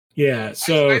want her. Yeah,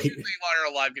 so I think they want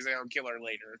her alive because they don't kill her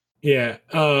later. Yeah,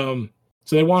 so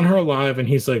they want her alive, and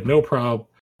he's like, no problem.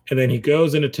 And then he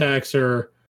goes and attacks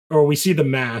her, or we see the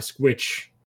mask,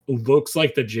 which looks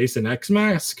like the Jason X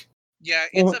mask. Yeah,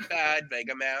 it's a bad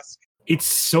Vega mask. It's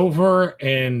silver,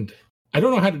 and I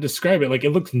don't know how to describe it. Like, it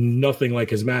looks nothing like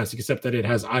his mask, except that it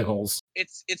has eye holes.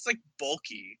 It's like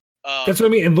bulky. That's what I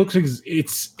mean. It looks like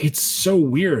it's so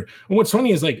weird. And what's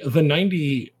funny is like the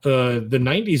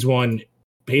 90s one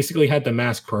basically had the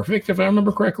mask perfect, if I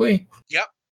remember correctly. Yep.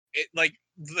 It like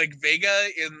Vega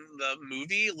in the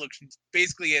movie looks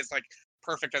basically as like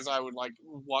perfect as I would like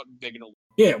want Vega to look.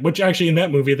 Yeah, which actually in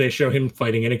that movie they show him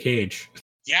fighting in a cage.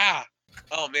 Yeah.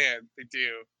 Oh man, they do.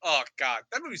 Oh god,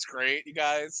 that movie's great, you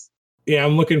guys. Yeah,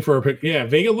 I'm looking for a pic. Yeah,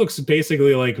 Vega looks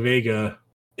basically like Vega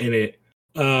in it.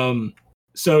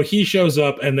 So he shows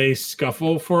up and they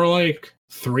scuffle for like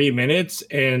 3 minutes,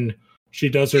 and she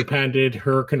does her patented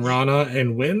Hurricane Rana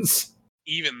and wins.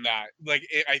 even that. Like,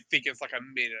 I think it's like a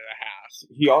minute and a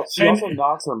half. She also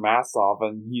knocks her mask off,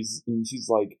 and she's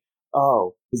like,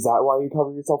 "Oh, is that why you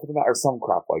cover yourself with a mask?" Or some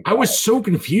crap like that. I was so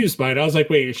confused by it. I was like,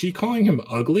 "Wait, is she calling him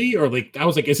ugly?" Or like, I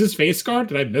was like, "Is his face scarred?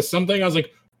 Did I miss something?" I was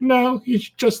like, "No, he's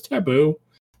just taboo."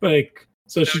 Like,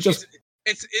 so she just.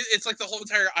 It's like the whole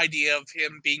entire idea of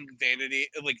him being vanity,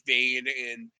 like vain,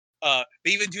 and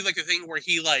they even do like a thing where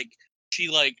she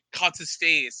cuts his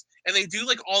face, and they do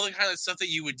like all the kind of stuff that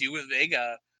you would do with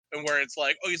Vega, and where it's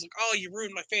like, oh, he's like, oh, you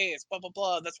ruined my face, blah blah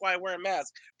blah. That's why I wear a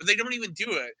mask. But they don't even do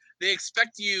it. They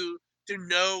expect you to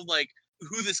know like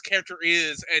who this character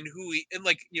is and and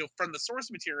like, you know, from the source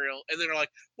material, and then they're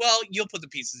like, well, you'll put the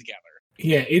pieces together.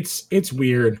 Yeah, it's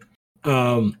weird.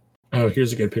 Oh,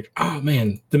 here's a good picture. Oh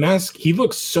man, the mask, he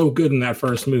looks so good in that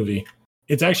first movie.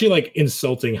 It's actually like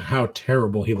insulting how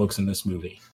terrible he looks in this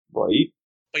movie. Right?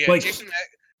 But yeah, like,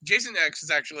 Jason X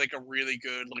is actually like a really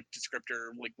good like descriptor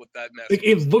like with that mask. Like,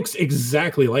 it looks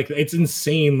exactly like it's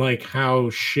insane like how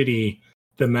shitty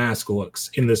the mask looks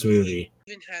in this movie.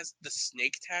 He even has the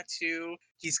snake tattoo.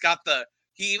 He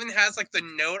even has like the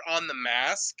note on the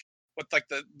mask with like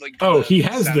the like. Oh, he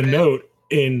has the note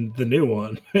in the new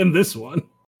one, in this one.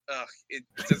 Ugh, it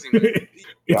doesn't even...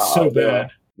 It's so bad.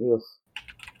 Yeah.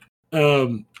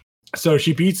 So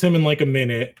she beats him in like a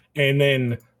minute, and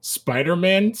then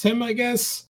Spider-Man's him, I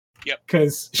guess. Yep.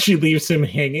 Because she leaves him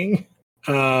hanging.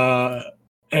 And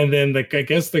then I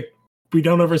guess we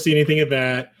don't ever see anything of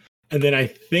that. And then I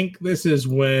think this is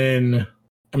when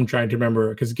I'm trying to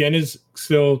remember, because Gen is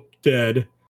still dead.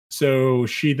 So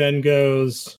she then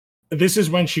goes. This is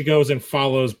when she goes and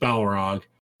follows Balrog,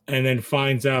 and then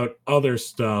finds out other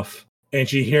stuff, and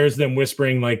she hears them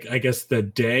whispering, like, I guess the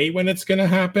day when it's gonna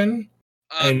happen.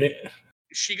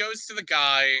 She goes to the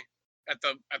guy at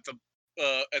the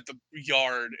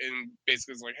yard and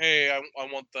basically is like, "Hey, I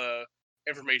want the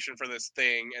information for this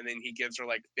thing," and then he gives her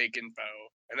like fake info,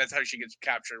 and that's how she gets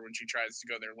captured when she tries to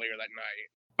go there later that night.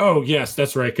 Oh yes,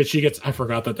 that's right, because I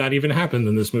forgot that even happened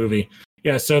in this movie.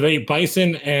 Yeah, so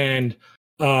Bison and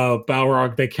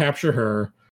Balrog, they capture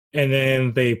her. And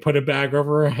then they put a bag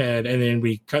over her head, and then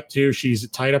we cut to she's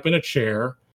tied up in a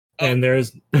chair, and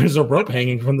there's a rope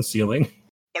hanging from the ceiling.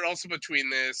 But also between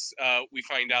this, we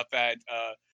find out that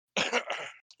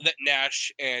that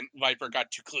Nash and Viper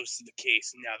got too close to the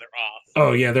case, and now they're off.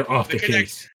 Oh yeah, they're off the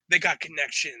case. They got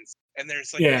connections, and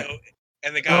there's like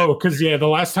and they got. Oh, because the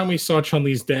last time we saw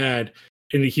Chun-Li's dad,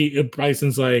 and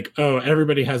Bison's like, oh,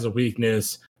 everybody has a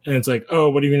weakness. And it's like, oh,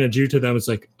 what are you going to do to them? It's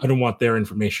like, I don't want their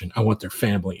information. I want their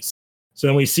families. So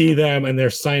then we see them, and they're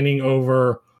signing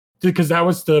over, because that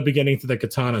was the beginning to the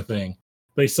katana thing.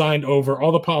 They signed over,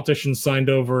 all the politicians signed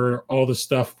over all the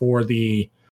stuff for the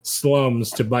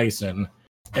slums to Bison.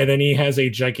 And then he has a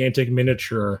gigantic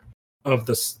miniature of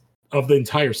the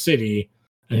entire city.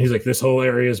 And he's like, this whole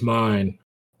area is mine,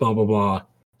 blah, blah, blah.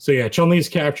 So yeah, Chun-Li's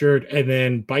captured, and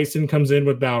then Bison comes in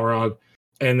with Balrog.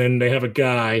 And then they have a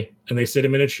guy, and they sit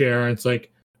him in a chair, and it's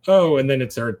like, oh, and then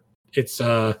it's her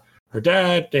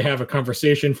dad. They have a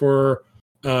conversation for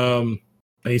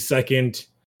a second,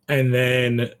 and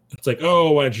then it's like,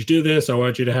 oh, why did you do this? I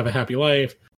want you to have a happy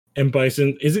life. And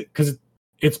Bison, is it because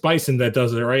it's Bison that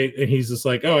does it, right? And he's just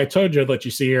like, oh, I told you I'd let you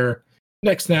see her.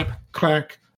 Next snap,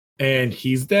 crack, and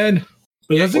he's dead.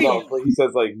 But he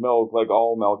says like milk, like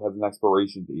all milk has an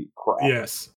expiration date. Crap.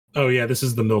 Yes. Oh yeah, this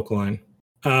is the milk line.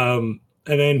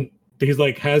 And then he's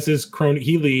like, has his crony,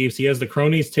 he leaves, he has the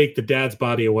cronies take the dad's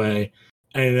body away.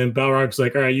 And then Balrog's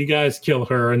like, all right, you guys kill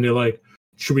her. And they're like,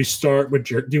 should we start with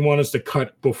do you want us to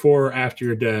cut before or after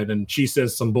you're dead? And she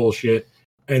says some bullshit,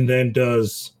 and then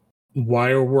does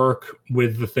wire work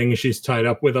with the thing she's tied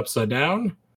up with upside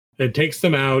down. It takes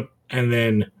them out, and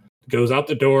then goes out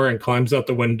the door and climbs out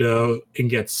the window and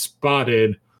gets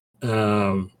spotted,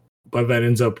 but then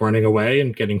ends up running away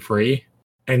and getting free.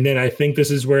 And then I think this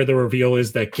is where the reveal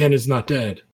is that Ken is not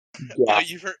dead. Yeah.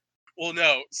 You've heard? Well,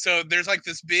 no. So there's like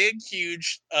this big,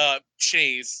 huge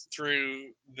chase through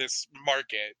this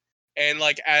market, and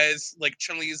like as like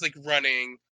Chun-Li is like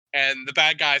running, and the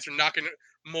bad guys are knocking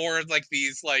more of like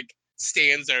these like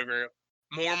stands over.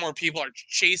 More and more people are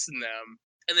chasing them,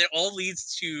 and it all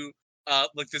leads to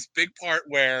like this big part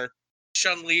where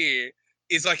Chun-Li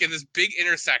is like in this big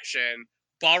intersection.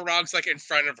 Balrog's like in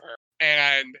front of her,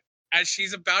 and as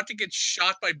she's about to get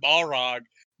shot by Balrog,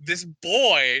 this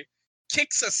boy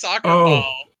kicks a soccer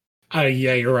ball.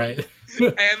 Yeah, you're right.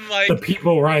 And like the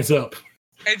people rise up.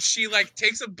 And she like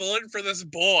takes a bullet for this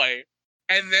boy.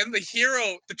 And then the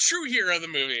hero, the true hero of the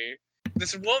movie,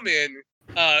 this woman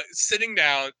sitting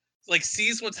down, like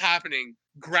sees what's happening,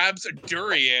 grabs a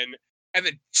durian, and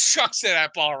then chucks it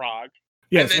at Balrog.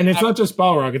 Yes, and it's not just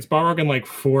Balrog. It's Balrog and like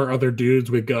 4 other dudes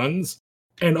with guns.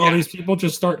 And all these people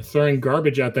just start throwing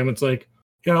garbage at them. It's like,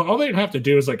 all they'd have to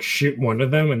do is like shoot one of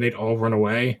them and they'd all run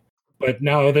away. But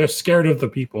no, they're scared of the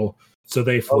people, so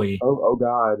they flee. Oh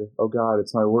God.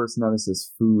 It's my worst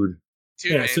nemesis, food.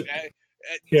 Dude,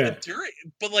 a durian,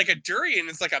 but like a durian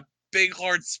is like a big,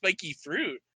 hard, spiky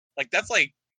fruit.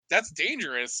 That's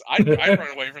dangerous. I'd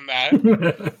run away from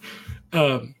that.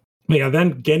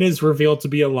 Then Gen is revealed to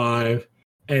be alive.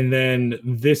 And then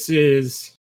this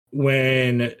is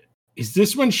when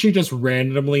she just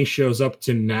randomly shows up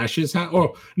to Nash's house?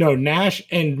 Oh, no, Nash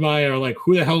and Maya are like,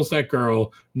 who the hell's that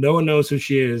girl? No one knows who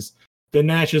she is. Then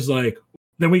Nash is like,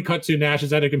 then we cut to Nash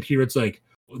is at a computer. It's like,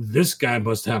 this guy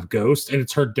must have ghosts. And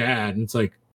it's her dad. And it's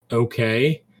like,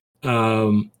 okay.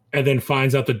 And then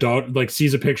finds out the dog, like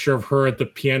sees a picture of her at the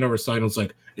piano recital. It's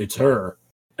like, it's her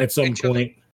at some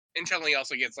point. And Chun-Li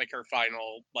also gets like her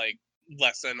final like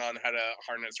lesson on how to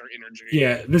harness her energy.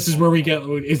 Yeah, this is where we get.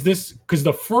 Is this because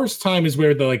the first time is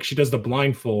where she does the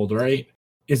blindfold, right?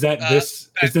 Is that this?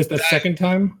 Is this the second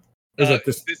time? Or is that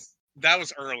this? That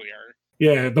was earlier.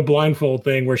 Yeah, the blindfold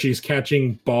thing where she's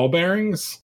catching ball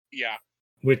bearings. Yeah,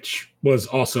 which was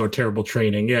also a terrible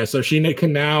training. Yeah, so she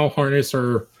can now harness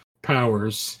her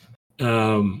powers.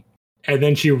 And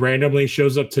then she randomly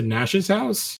shows up to Nash's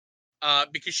house.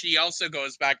 Because she also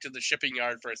goes back to the shipping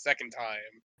yard for a second time.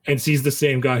 And sees the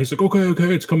same guy. He's like,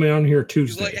 okay, it's coming on here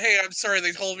Tuesday. He's like, hey, I'm sorry,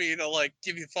 they told me to like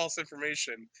give you false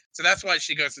information. So that's why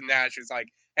she goes to Nash. She's like,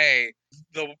 hey,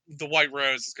 the White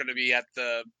Rose is going to be at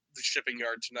the shipping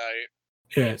yard tonight.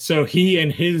 Yeah, so he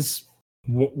and his,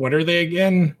 what are they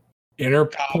again?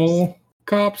 Interpol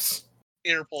cops?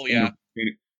 Interpol, yeah.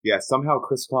 Yeah, somehow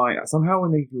Chris Klein,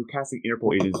 when they were casting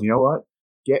Interpol agents, you know what?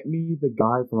 Get me the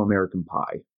guy from American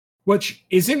Pie. Which,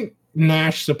 isn't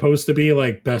Nash supposed to be,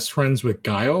 like, best friends with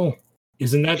Guile?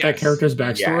 Isn't that character's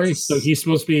backstory? Yes. So he's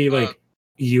supposed to be, like,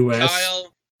 U.S.?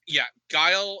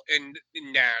 Guile and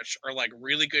Nash are, like,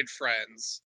 really good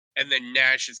friends. And then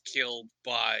Nash is killed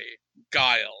by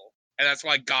Guile. And that's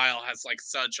why Guile has, like,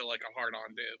 such a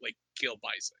hard-on to, like, kill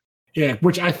Bison. Yeah,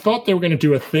 which I thought they were going to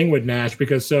do a thing with Nash,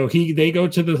 because they go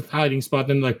to the hiding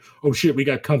spot, and like, oh shit, we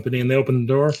got company, and they open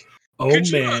the door.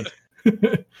 Man.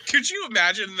 Could you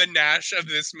imagine the Nash of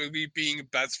this movie being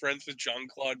best friends with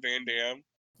Jean-Claude Van Damme?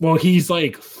 Well, he's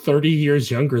like 30 years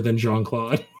younger than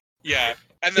Jean-Claude. Yeah,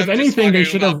 and then if anything, they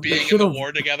should have being in the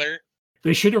war together.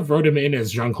 They should have wrote him in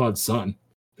as Jean-Claude's son.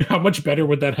 How much better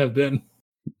would that have been?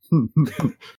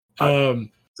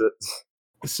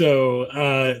 So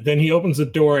then he opens the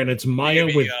door, and it's Maya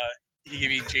with. He gave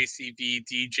me JCB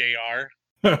DJR.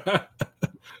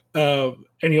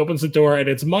 And he opens the door, and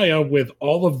it's Maya with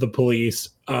all of the police,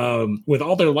 with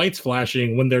all their lights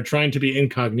flashing when they're trying to be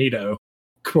incognito,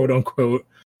 quote unquote.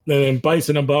 And then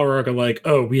Bison and Balrog are like,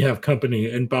 "Oh, we have company,"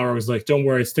 and Balrog's like, "Don't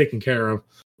worry, it's taken care of."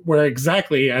 Where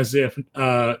exactly as if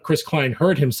Chris Klein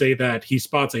heard him say that, he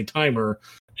spots a timer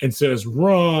and says,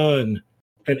 "Run,"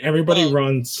 and everybody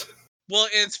runs. Well,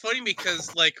 and it's funny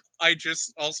because, like, I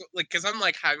just also, like, because I'm,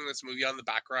 like, having this movie on the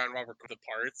background while we're going the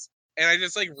parts, and I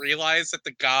just, like, realized that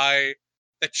the guy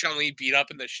that Chun-Li beat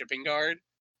up in the shipping yard,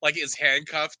 like, is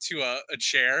handcuffed to a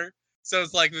chair. So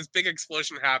it's like this big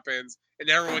explosion happens, and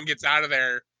everyone gets out of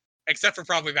there, except for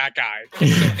probably that guy.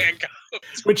 He's still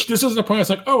handcuffed. Which, this is the point, I was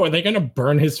like, oh, are they going to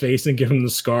burn his face and give him the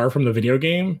scar from the video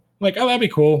game? Like, oh, that'd be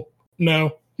cool.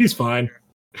 No, he's fine.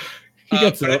 He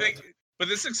gets up. But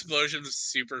this explosion is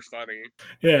super funny.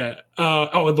 Yeah.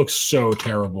 It looks so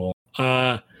terrible.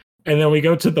 And then we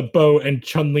go to the boat, and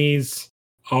Chun-Li's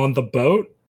on the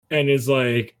boat and is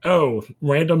like, oh,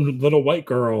 random little white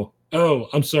girl. Oh,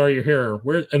 I'm sorry you're here.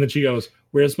 And then she goes,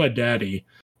 where's my daddy?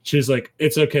 She's like,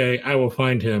 it's okay. I will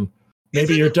find him.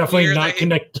 Maybe you're definitely not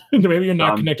connected. Maybe you're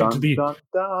not connected to the.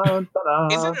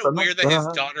 Isn't it weird that his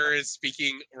daughter is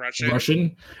speaking Russian?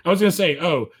 Russian? I was gonna say,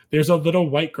 oh, there's a little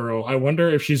white girl. I wonder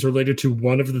if she's related to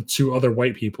one of the 2 other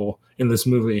white people in this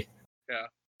movie.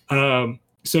 Yeah.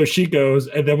 So she goes,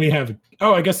 and then we have.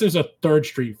 Oh, I guess there's a third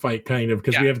street fight, kind of,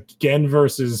 because we have Gen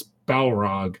versus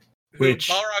Balrog. Which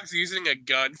Balrog's using a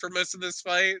gun for most of this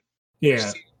fight.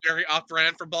 Yeah. Very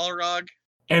off-brand for Balrog.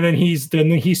 And then he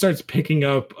starts picking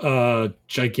up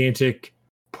gigantic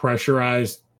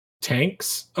pressurized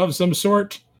tanks of some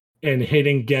sort and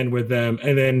hitting Gen with them.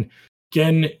 And then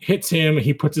Gen hits him.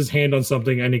 He puts his hand on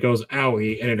something and he goes,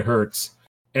 owie, and it hurts.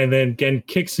 And then Gen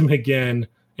kicks him again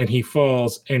and he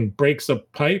falls and breaks a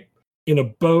pipe in a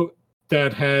boat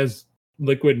that has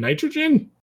liquid nitrogen?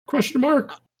 Question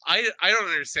mark. I don't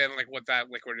understand like what that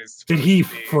liquid is. Did he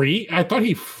freeze? I thought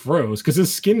he froze because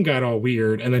his skin got all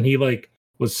weird and then he like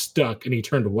was stuck and he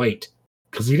turned white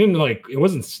because he didn't it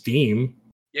wasn't steam.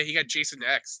 Yeah, he got Jason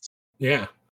next. Yeah.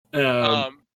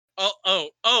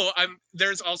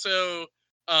 There's also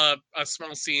a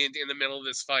small scene in the middle of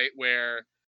this fight where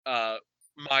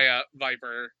Maya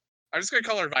Viper. I'm just gonna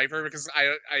call her Viper because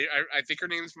I think her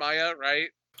name's Maya, right?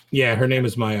 Yeah, her name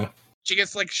is Maya. She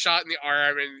gets like shot in the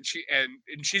arm, and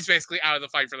she's basically out of the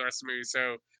fight for the rest of the movie.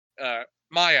 So,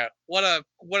 Maya, what a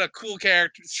cool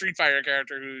character, Street Fighter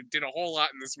character who did a whole lot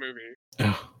in this movie.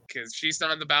 Because she's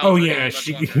not on the battle. Oh yeah,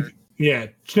 she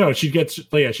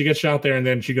gets shot there, and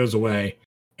then she goes away,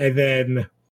 and then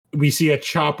we see a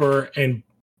chopper, and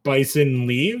Bison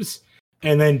leaves,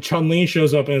 and then Chun-Li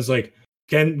shows up and is like,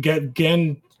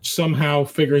 Gen somehow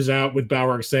figures out with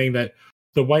Balrog saying that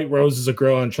the White Rose is a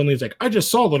girl, and Chun-Li's like, I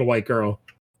just saw a little white girl.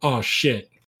 Oh shit.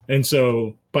 And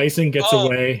so Bison gets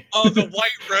away. The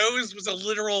White Rose was a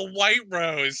literal white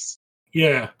rose.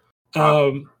 Yeah.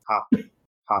 And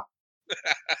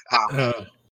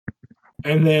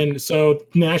then so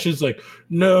Nash is like,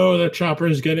 no, the chopper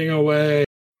is getting away.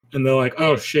 And they're like,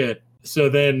 oh shit. So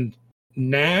then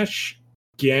Nash,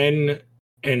 Gen,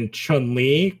 and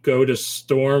Chun-Li go to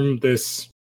storm this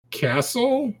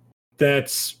castle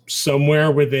that's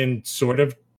somewhere within sort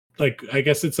of like, I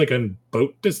guess it's like a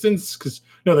boat distance, because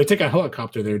no, they take a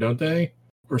helicopter there, don't they?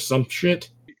 Or some shit.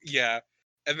 Yeah.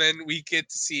 And then we get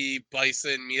to see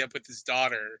Bison meet up with his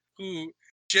daughter, who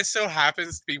just so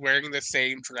happens to be wearing the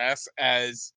same dress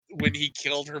as when he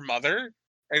killed her mother.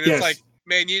 And it's like,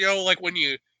 man, like when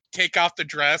you take off the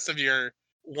dress of your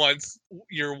once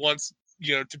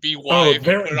to be wife. Oh,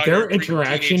 their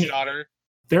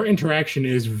interaction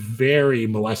is very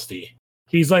molesty.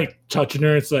 He's like touching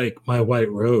her. It's like, my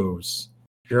white rose,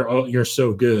 you're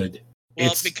so good.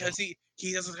 Well, because he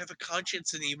doesn't have a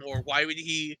conscience anymore. Why would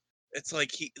he? It's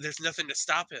like there's nothing to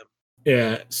stop him.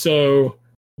 Yeah. So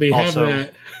they have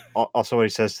that. Also, what he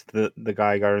says to the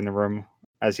guy got in the room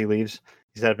as he leaves,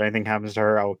 he said, "If anything happens to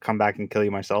her, I will come back and kill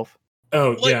you myself."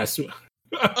 Oh yes.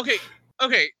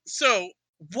 Okay. So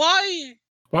why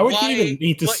would he even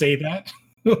need to say that?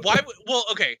 Why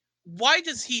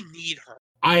does he need her?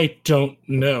 I don't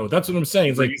know. That's what I'm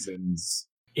saying. It's Reasons.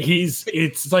 Like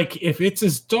it's like, if it's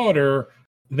his daughter,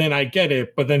 then I get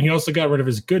it. But then he also got rid of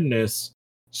his goodness.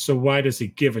 So why does he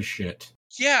give a shit?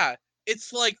 Yeah,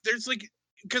 it's like there's like,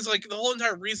 because like the whole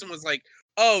entire reason was like,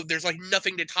 oh, there's like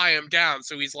nothing to tie him down.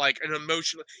 So he's like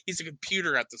he's a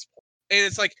computer at this point. And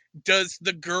it's like, does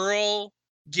the girl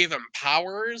give him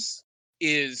powers?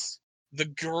 Is the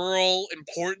girl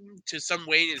important to some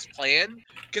way in his plan?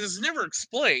 Because it's never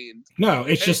explained. No,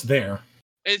 it's just there.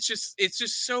 It's just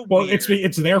so well, weird.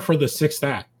 It's there for the sixth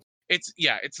act. It's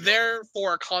there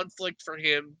for a conflict for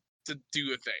him to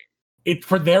do a thing. It's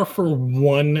there for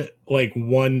one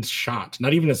shot,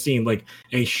 not even a scene, like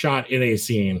a shot in a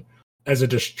scene as a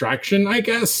distraction, I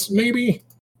guess, maybe.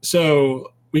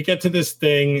 So we get to this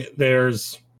thing.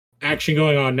 There's action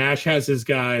going on. Nash has his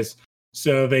guys.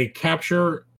 So they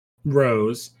capture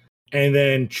Rose, and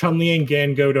then Chun-Li and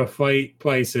Gen go to fight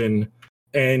Bison,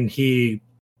 and he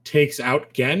takes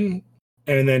out Gen,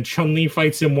 and then Chun-Li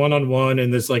fights him one-on-one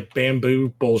in this like bamboo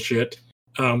bullshit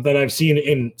that I've seen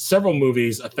in several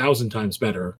movies 1,000 times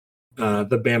better.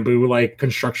 The bamboo like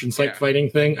construction site fighting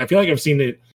thing. I feel like I've seen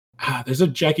it. There's a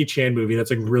Jackie Chan movie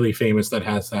that's like really famous that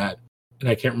has that, and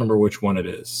I can't remember which one it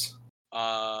is.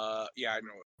 Yeah, I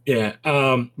know it. Yeah,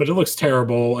 but it looks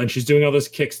terrible, and she's doing all this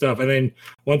kick stuff, and then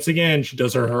once again she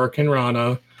does her Hurricane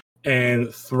Rana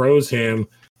and throws him,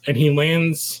 and he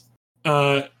lands.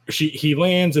 He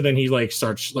lands, and then he like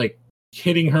starts like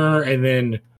hitting her, and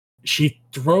then she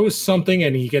throws something,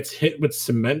 and he gets hit with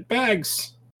cement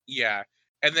bags. Yeah,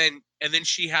 and then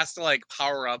she has to like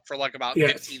power up for like about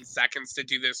 15 seconds to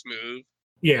do this move.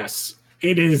 Yes,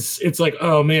 it is. It's like,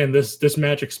 oh man, this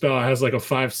magic spell has like a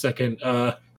 5-second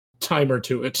timer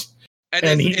to it,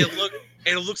 and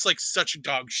it looks like such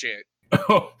dog shit.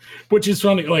 Oh, which is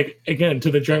funny. Like again, to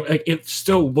the like, it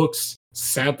still looks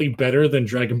sadly better than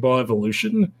Dragon Ball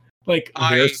Evolution. Like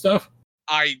their stuff.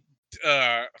 I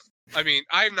mean,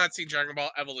 I have not seen Dragon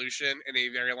Ball Evolution in a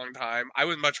very long time. I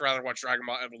would much rather watch Dragon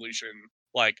Ball Evolution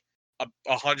like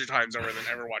 100 times over than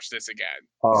ever watch this again.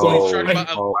 I won't go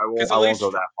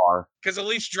that far. Because at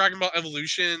least Dragon Ball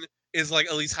Evolution is like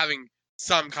at least having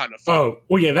some kind of fun. Oh,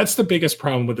 well, yeah, that's the biggest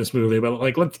problem with this movie. But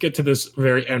like, let's get to this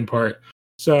very end part.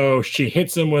 So she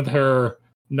hits him with her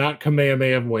not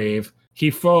Kamehameha wave. He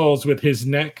falls with his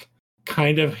neck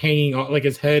kind of hanging off, like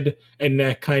his head and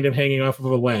neck kind of hanging off of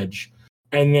a ledge.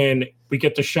 And then we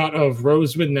get the shot of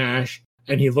Rose with Nash,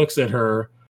 and he looks at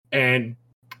her, and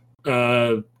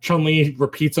Chun-Li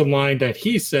repeats a line that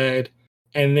he said,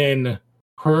 and then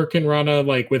Hurricane Rana,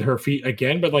 like with her feet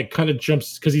again, but like kind of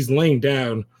jumps because he's laying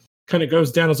down. kind of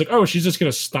goes down. I was like, oh, she's just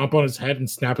gonna stomp on his head and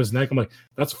snap his neck. I'm like,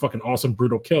 that's a fucking awesome,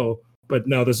 brutal kill. But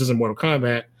no, this isn't Mortal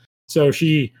Kombat. So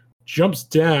she jumps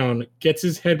down, gets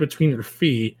his head between her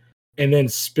feet, and then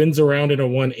spins around in a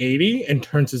 180 and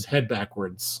turns his head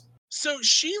backwards. So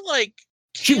she like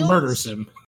she murders him.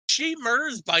 She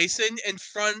murders Bison in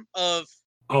front of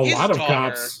a lot of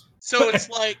cops. So it's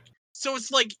like,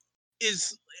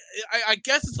 I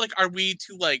guess it's like, are we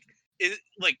to like,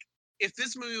 if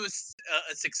this movie was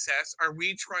a success, are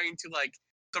we trying to like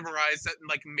summarize that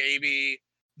like maybe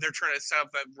they're trying to set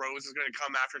up that Rose is going to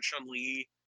come after Chun-Li?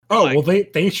 Oh, like, well,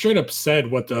 they straight up said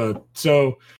what the,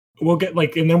 so we'll get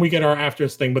like, and then we get our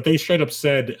afters thing, but they straight up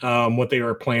said what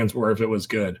their plans were if it was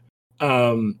good.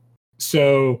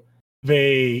 So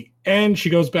and she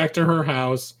goes back to her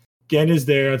house. Gen is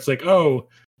there. It's like, oh,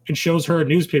 and shows her a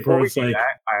newspaper. It's like,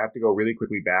 I have to go really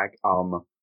quickly back.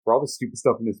 For all the stupid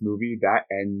stuff in this movie, that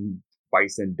end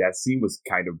Bison death scene was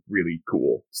kind of really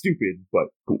cool. Stupid, but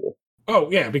cool. Oh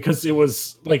yeah, because it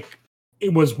was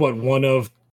what, one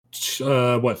of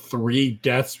 3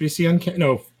 deaths we see on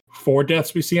no 4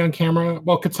 deaths we see on camera.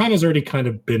 Well, Katana's already kind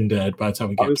of been dead by the time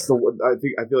we get to her. I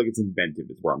feel like it's inventive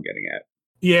is where I'm getting at.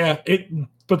 Yeah,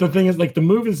 but the thing is, like, the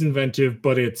move is inventive,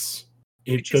 but the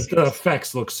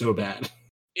effects look so bad.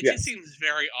 It just seems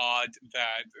very odd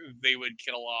that they would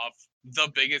kill off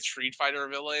the biggest Street Fighter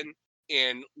villain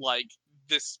in like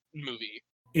this movie.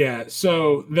 Yeah,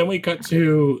 so then we cut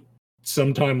to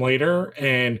sometime later,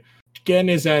 and Gen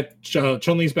is at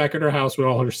Chun-Li's back at her house with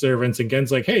all her servants, and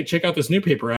Gen's like, hey, check out this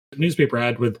newspaper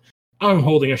ad with, I'm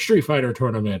holding a Street Fighter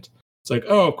tournament. It's like,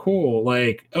 oh, cool.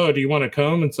 Like, oh, do you want to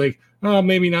come? It's like, oh,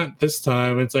 maybe not this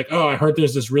time. It's like, oh, I heard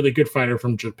there's this really good fighter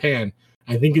from Japan.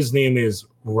 I think his name is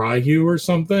Ryu or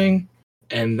something.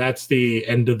 And that's the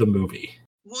end of the movie.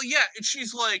 Well, yeah, and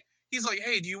he's like,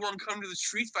 hey, do you want to come to the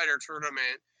Street Fighter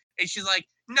tournament? And she's like,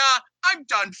 nah, I'm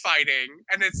done fighting.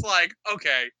 And it's like,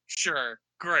 okay, sure,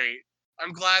 great.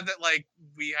 I'm glad that like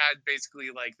we had basically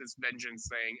like this vengeance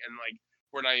thing, and like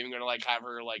we're not even gonna like have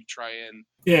her like try and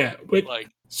but like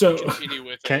so continue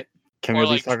with it. Can we at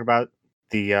least talk about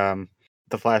the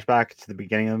flashback to the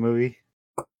beginning of the movie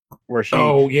where she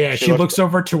she looks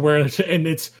over to where, and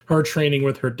it's her training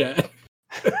with her dad.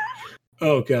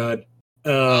 Oh god.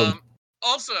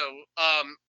 Also,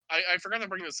 I forgot to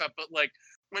bring this up, but like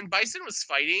when Bison was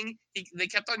fighting, they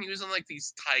kept on using like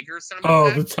these tiger sound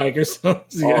effects. The tiger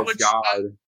sounds. Yeah.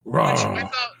 Oh god.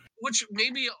 Which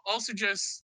maybe also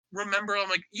just remember, I'm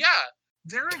like, yeah,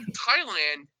 they're in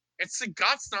Thailand. And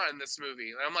Sagat's not in this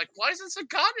movie. And I'm like, why isn't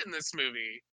Sagat in this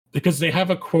movie? Because they have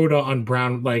a quota on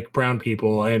brown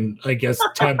people, and I guess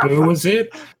taboo was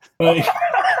it. Like,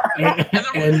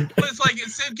 and it's like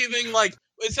instead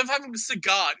of having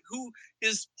Sagat, who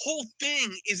his whole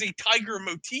thing is a tiger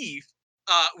motif,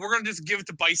 we're gonna just give it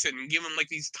to Bison and give him like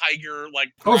these tiger like.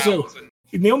 Also,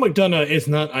 Neil McDonough is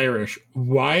not Irish.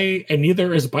 Why? And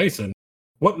neither is Bison.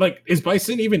 What, like, is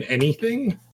Bison even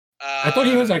anything? I thought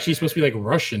he was actually supposed to be like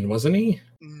Russian, wasn't he?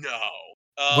 No.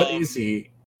 What is he?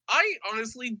 I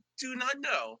honestly do not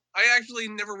know. I actually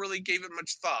never really gave it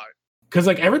much thought. Because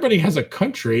like everybody has a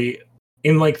country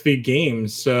in like the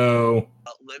games, so.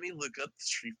 Let me look up the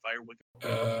Street Fighter.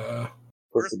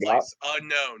 Birthplace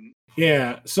unknown.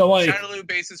 Yeah, so like Shadaloo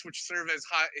bases which serve as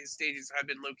his stages have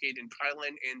been located in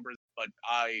Thailand and Brazil, but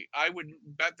I would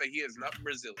bet that he is not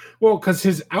Brazilian. Well, because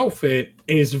his outfit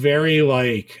is very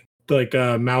like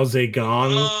Mao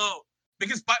Zedong. Oh,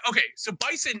 because so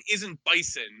Bison isn't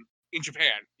Bison in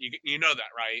Japan. You know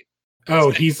that, right?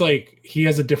 Oh, he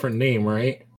has a different name,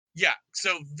 right? Yeah.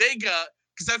 So Vega,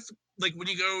 because that's like when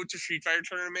you go to Street Fighter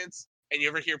tournaments and you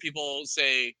ever hear people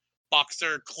say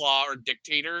Boxer, Claw, or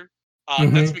Dictator.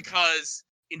 That's because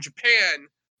in Japan,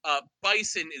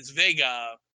 Bison is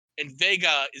Vega, and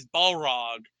Vega is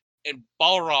Balrog, and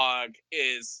Balrog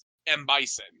is M.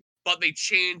 Bison. But they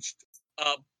changed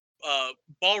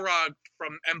Balrog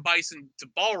from M. Bison to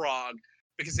Balrog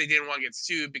because they didn't want to get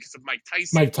sued because of Mike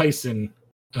Tyson.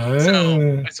 Oh.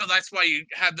 So that's why you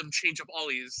had them change up all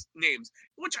these names,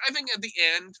 which I think at the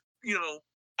end,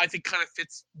 I think kind of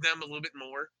fits them a little bit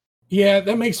more. Yeah,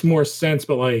 that makes more sense,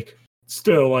 but like,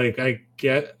 still, like, I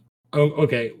get. Oh,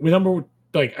 okay. All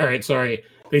right, sorry.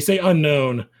 They say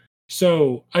unknown.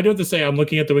 So I do have to say, I'm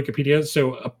looking at the Wikipedia.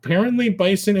 So apparently,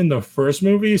 Bison in the first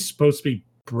movie is supposed to be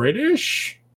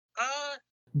British,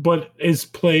 but is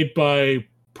played by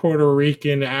Puerto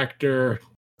Rican actor.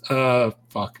 Raul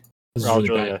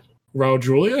Julia. Raul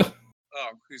Julia. Oh,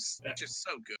 who's just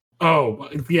so good. Oh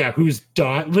yeah, who's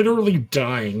literally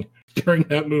dying during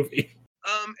that movie.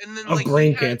 And then of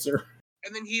brain cancer.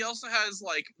 And then he also has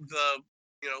like the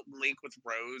link with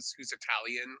Rose, who's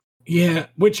Italian. Yeah,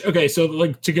 so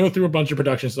like to go through a bunch of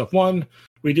production stuff. One,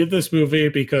 we did this movie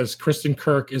because Kristen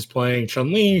Kirk is playing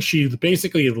Chun-Li. She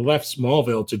basically left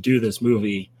Smallville to do this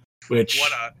movie, which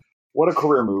what a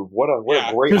career move. What a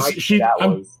great idea that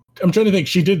was. I'm trying to think.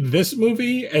 She did this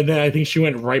movie, and then I think she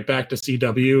went right back to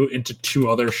CW into 2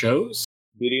 other shows.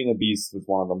 Beauty and the Beast was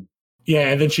one of them. Yeah,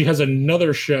 and then she has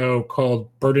another show called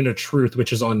Burden of Truth,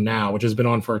 which is on now, which has been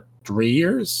on for 3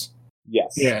 years.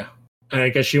 Yes. Yeah. And I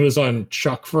guess she was on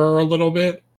Chuck for a little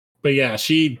bit. But yeah,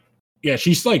 she's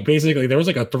like basically there was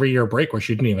like a 3-year break where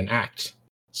she didn't even act.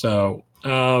 So,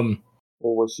 or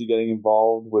was she getting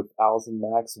involved with Allison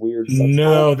Mack's weird sex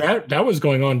No, that was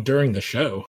going on during the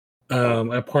show.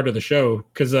 A part of the show,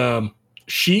 because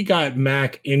she got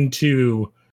Mac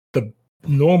into the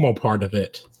normal part of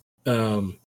it.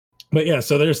 But yeah,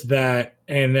 so there's that.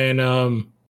 And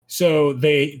then so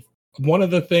one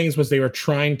of the things was they were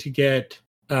trying to get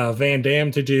Van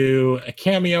Damme to do a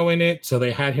cameo in it, so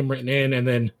they had him written in, and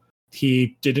then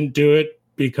he didn't do it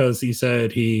because he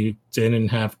said he didn't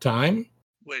have time.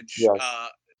 Which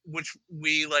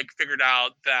we like figured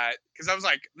out that, because I was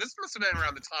like, this must have been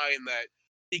around the time that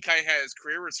he kind of had his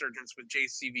career resurgence with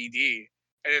JCVD,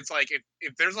 and it's like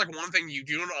if there's like one thing you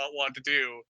do not want to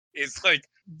do is like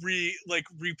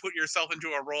re-put yourself into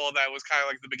a role that was kind of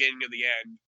like the beginning of the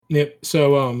end. Yep.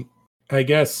 So I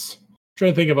guess I'm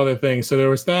trying to think of other things. So there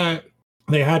was that.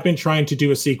 They had been trying to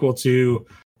do a sequel to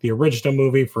the original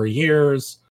movie for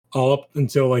years, all up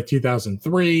until like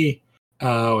 2003.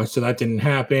 So that didn't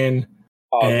happen.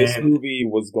 This movie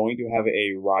was going to have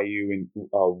a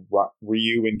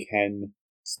Ryu and Ken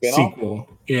spin-off. Sequel.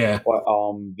 Yeah. But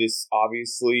this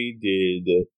obviously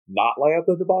did not lay up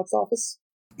at the box office.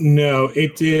 No,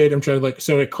 it did. I'm trying to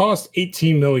so it cost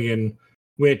 $18 million,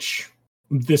 which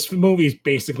this movie's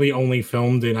basically only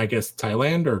filmed in, I guess,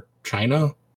 Thailand or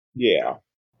China. Yeah.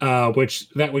 Which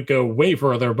that would go way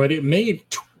further, but it made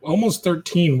almost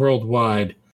 13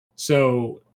 worldwide.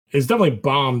 So it's definitely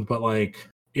bombed, but like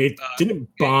it didn't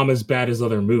bomb as bad as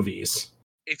other movies.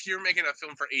 If you're making a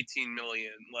film for 18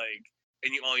 million, like,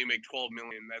 and you only make 12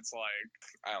 million, that's like,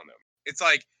 I don't know. It's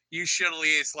like, you should at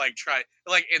least like try,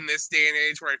 like in this day and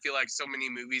age where I feel like so many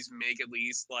movies make at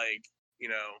least like, you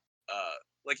know,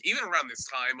 like even around this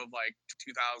time of like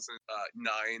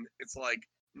 2009, it's like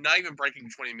not even breaking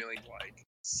 20 million, like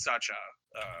such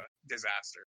a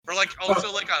disaster. Or like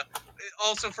also like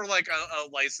for like a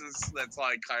license that's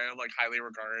like kind of like highly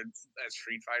regarded as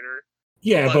Street Fighter.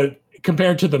 Yeah, but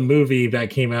compared to the movie that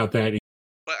came out that.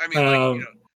 But I mean, like,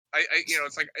 you know, I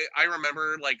it's like I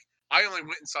remember like. I only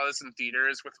went and saw this in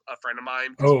theaters with a friend of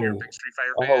mine because we were big Street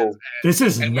Fighter fans. This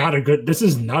is not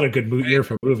a good year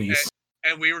for movies.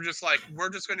 And we were just like, we're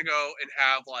just going to go and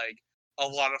have like a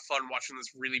lot of fun watching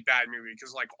this really bad movie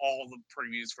because like all the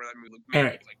previews for that movie. All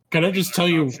right, like, can I just tell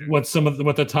you what some of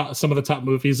the top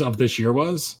movies of this year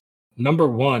was? Number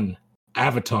 1,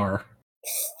 Avatar.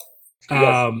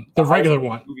 Yes, the regular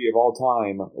one movie of all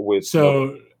time with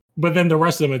but then the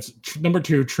rest of them, it's number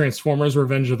 2, Transformers: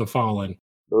 Revenge of the Fallen.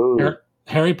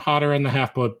 Harry Potter and the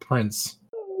Half-Blood Prince.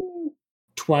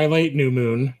 Twilight New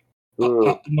Moon.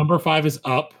 Number 5 is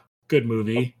Up. Good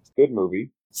movie. Good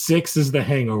movie. 6 is The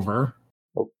Hangover.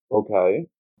 Okay.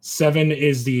 7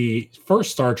 is the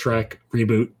first Star Trek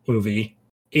reboot movie.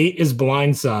 8 is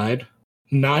Blindside.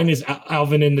 9 is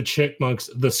Alvin and the Chipmunks,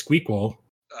 The Squeakquel.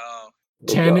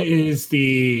 10 is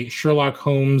the Sherlock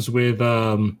Holmes with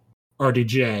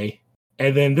RDJ.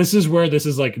 And then this is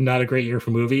like not a great year for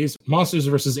movies. Monsters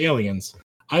vs. Aliens,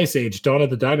 Ice Age, Dawn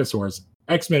of the Dinosaurs,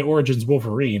 X-Men Origins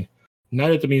Wolverine, Night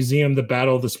at the Museum, The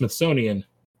Battle of the Smithsonian,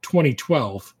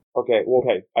 2012. Okay.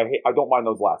 I don't mind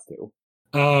those last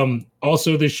 2.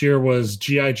 Also this year was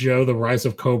G.I. Joe, The Rise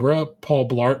of Cobra, Paul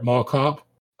Blart, Mall Cop.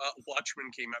 Watchmen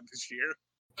came out this year.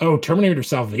 Oh, Terminator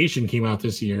Salvation came out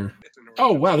this year.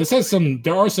 Oh, wow.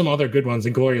 There are some other good ones.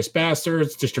 Inglourious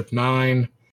Bastards, District 9.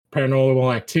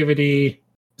 Paranormal Activity.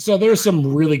 So there's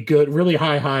some really good, really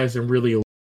high highs and really low.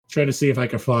 Trying to see if I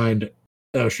can find.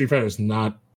 Oh, Street Fighter's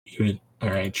not even.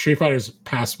 All right, Street Fighter's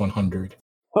past 100.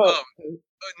 No,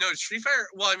 Street Fighter.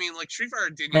 Well, I mean, like Street Fighter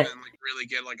didn't even like really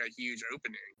get like a huge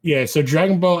opening. Yeah, so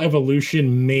Dragon Ball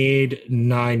Evolution made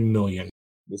 9 million.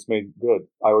 This made good.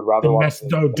 I would rather watch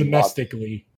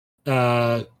domestically.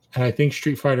 And I think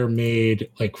Street Fighter made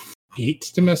like 8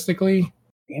 domestically.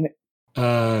 Damn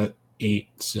it. 8,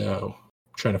 so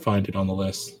I'm trying to find it on the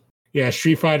list. Yeah,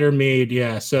 Street Fighter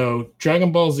made, so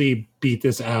Dragon Ball Z beat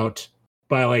this out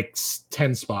by like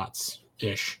 10 spots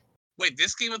ish. Wait,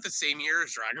 this came out the same year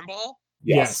as Dragon Ball?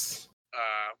 Yes.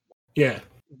 Yeah.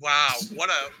 Wow, what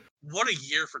a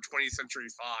year for 20th Century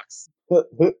Fox.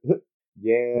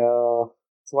 Yeah.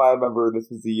 That's why I remember this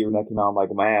was the year when that came out. I'm like,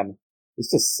 man,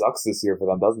 this just sucks this year for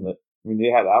them, doesn't it? I mean, they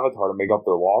had Avatar to make up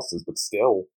their losses, but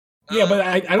still. Yeah, but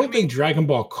I don't think Dragon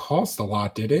Ball cost a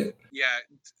lot, did it? Yeah,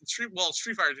 Street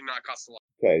Fighter did not cost a lot.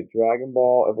 Okay, Dragon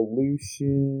Ball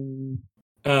Evolution.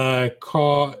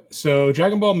 So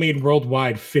Dragon Ball made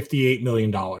worldwide $58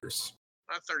 million. Not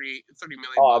 30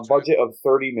 million. Budget of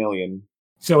 $30 million.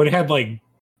 So it had like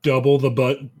double the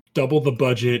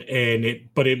budget, and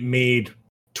it made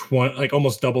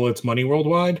almost double its money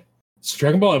worldwide. So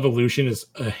Dragon Ball Evolution is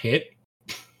a hit,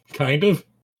 kind of.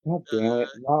 God damn it!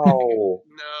 No.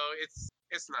 No,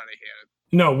 it's not a hit.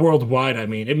 No, worldwide. I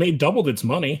mean, it doubled its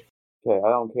money. Okay, I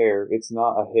don't care. It's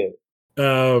not a hit.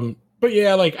 But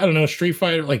yeah, like I don't know, Street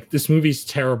Fighter. Like this movie's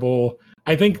terrible.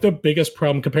 I think the biggest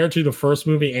problem compared to the first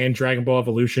movie and Dragon Ball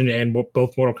Evolution and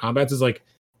both Mortal Kombat is like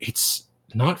it's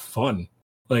not fun.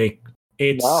 Like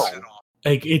it's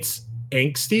like it's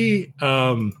angsty.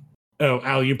 Oh,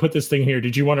 Al, you put this thing here.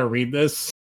 Did you want to read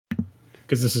this?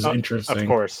 Because this is interesting. Of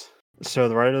course. So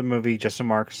the writer of the movie, Justin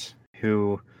Marks,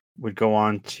 who would go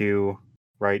on to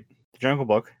write The Jungle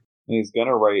Book. And he's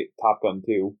gonna write Top Gun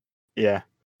 2. Yeah.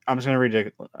 I'm just gonna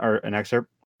read an excerpt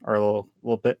or a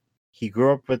little bit. I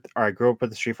grew up with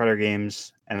the Street Fighter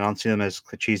games, and I don't see them as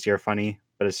cheesy or funny,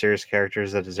 but as serious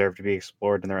characters that deserve to be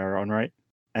explored in their own right.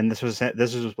 And this was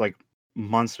like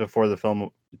months before the film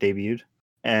debuted.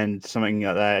 And something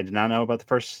that I did not know about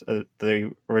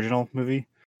the original movie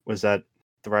was that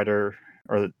the writer,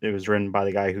 or it was written by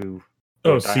the guy who...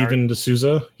 Steven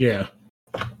D'Souza? Yeah.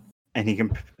 And he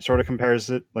sort of compares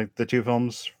it, like the two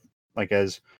films, like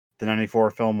as the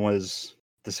 94 film was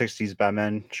the 60s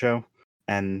Batman show,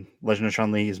 and Legend of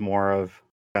Chun-Li is more of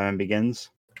Batman Begins.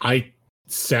 I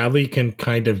sadly can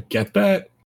kind of get that,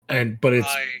 but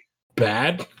it's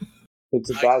bad. It's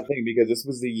a bad thing because this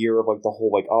was the year of like the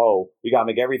whole like, oh, we gotta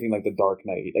make everything like the Dark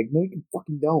Knight. Like, no, you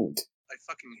fucking don't. I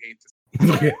fucking hate this.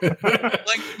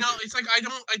 Like, no, it's like I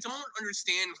don't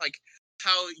understand like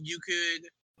how you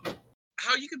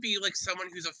could be like someone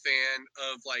who's a fan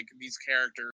of like these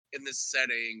characters in this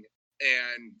setting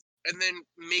and then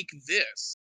make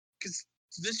this, because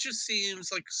this just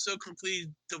seems like so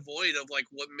completely devoid of like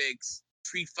what makes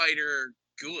Street Fighter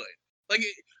good. Like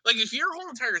if your whole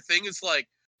entire thing is like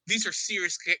these are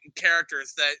serious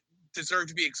characters that deserve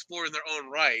to be explored in their own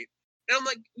right, and I'm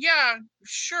like, yeah,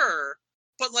 sure,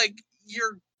 but like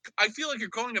I feel like you're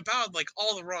going about like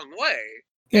all the wrong way.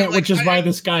 Yeah, like, which is why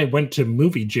this guy went to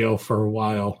movie jail for a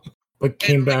while, but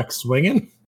came back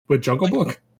swinging with Jungle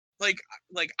Book. Like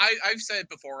I've said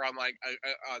before on like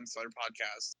on some other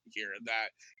podcasts here that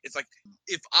it's like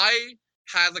if I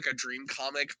had like a dream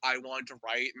comic I wanted to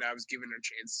write and I was given a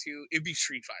chance to, it'd be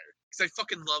Street Fighter, because I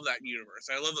fucking love that universe.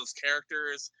 I love those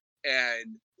characters,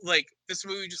 and like this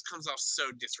movie just comes off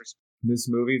so disrespectful. This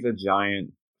movie's a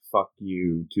giant fuck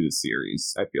you to the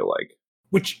series, I feel like.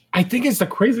 Which I think is the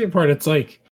crazy part. It's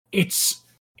like it's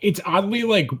oddly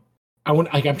like I'm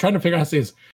trying to figure out how to say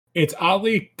this. It's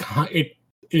oddly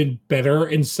better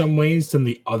in some ways than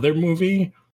the other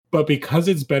movie, but because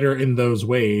it's better in those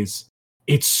ways,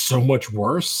 it's so much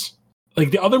worse.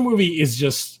 Like the other movie is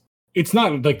just, it's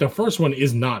not like the first one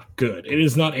is not good. It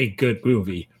is not a good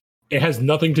movie. It has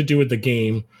nothing to do with the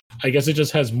game. I guess it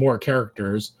just has more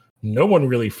characters. No one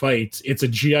really fights. It's a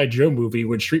G.I. Joe movie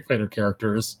with Street Fighter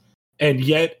characters, and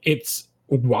yet it's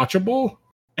watchable.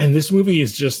 And this movie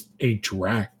is just a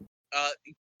drag.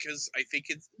 Because I think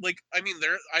it's like, I think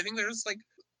there's like,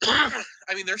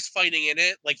 there's fighting in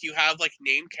it. Like you have like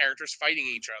named characters fighting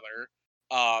each other.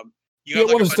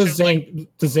 What is the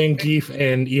Zangief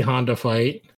and E Honda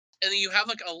fight? And then you have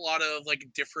like a lot of like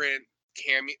different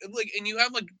cameo, like, and you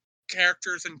have like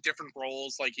characters in different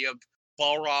roles. Like you have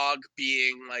Balrog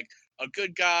being like a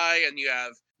good guy, and you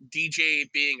have DJ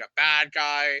being a bad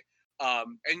guy.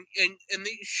 And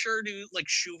they sure do like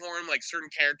shoehorn like certain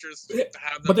characters to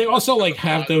have them, but they also like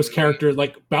have those characters.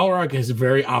 Like Balrog is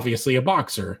very obviously a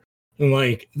boxer, and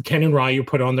like Ken and Ryu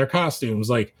put on their costumes.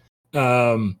 Like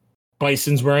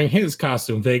Bison's wearing his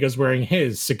costume, Vega's wearing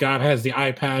his. Sagat has the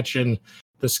eye patch and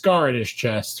the scar in his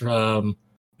chest.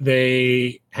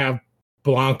 They have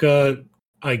Blanca,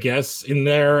 I guess, in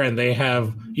there, and they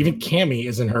have even Cammy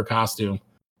is in her costume.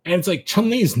 And it's like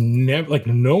Chun-Li's never, like,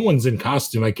 no one's in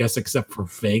costume, I guess, except for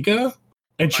Vega.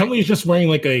 And Chun-Li's just wearing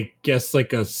like a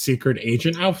secret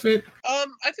agent outfit. I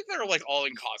think they're like all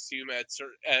in costume at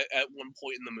one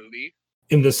point in the movie.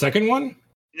 In the second one?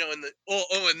 No, in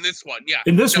this one, yeah.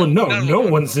 In this one, no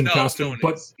one's in costume.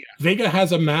 But Vega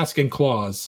has a mask and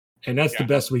claws, and that's the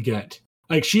best we get.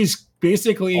 Like she's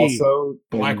basically also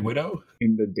Black Widow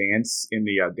in the dance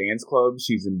club.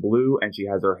 She's in blue, and she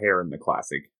has her hair in the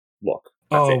classic look.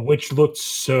 Which looked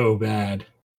so bad.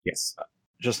 Yes.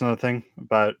 Just another thing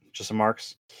about Justin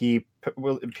Marks. It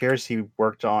appears he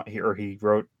worked on he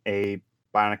wrote a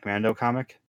Bionic Commando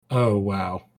comic. Oh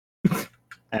wow!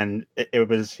 And it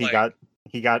was he got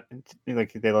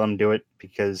like they let him do it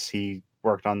because he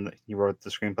wrote the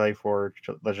screenplay for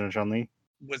Legend of Chun-Li.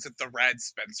 Was it the Rad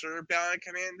Spencer Bionic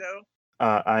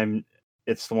Commando?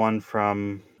 It's the one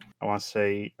from, I want to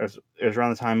say it was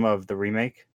around the time of the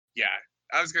remake. Yeah,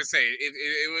 I was gonna say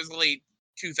it was late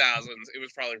 2000s. It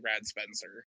was probably Rad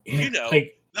Spencer. Yeah,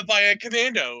 the Bionic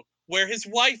Commando, where his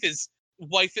wife's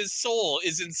soul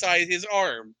is inside his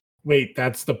arm. Wait,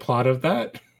 that's the plot of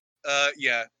that?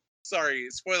 Yeah. Sorry,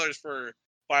 spoilers for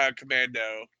Bionic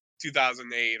Commando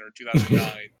 2008 or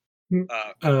 2009.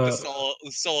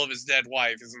 The soul of his dead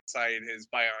wife is inside his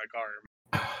bionic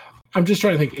arm. I'm just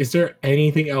trying to think, is there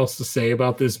anything else to say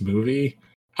about this movie?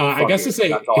 I guess to say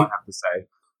that's all I have to say.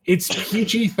 It's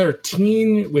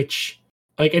PG-13, which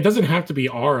it doesn't have to be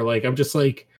R. I'm just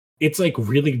it's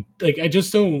really I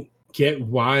just don't get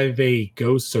why they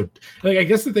go so I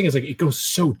guess the thing is it goes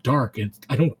so dark and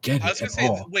I don't get it. I was gonna say,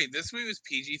 wait, this movie was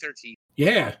PG-13.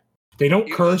 Yeah. They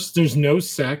don't curse, there's no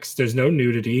sex, there's no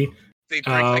nudity. They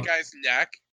break that guy's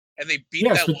neck and they beat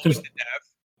that woman to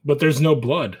death. But there's no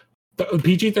blood. The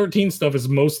PG-13 stuff is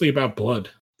mostly about blood.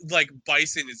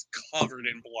 Bison is covered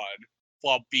in blood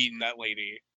while beating that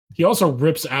lady. He also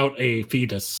rips out a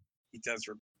fetus. He does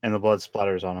and the blood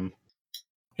splatters on him.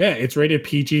 Yeah, it's rated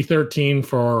PG-13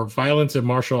 for violence and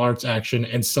martial arts action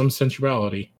and some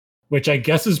sensuality, which I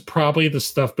guess is probably the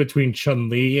stuff between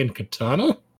Chun-Li and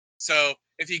Katana. So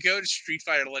if you go to Street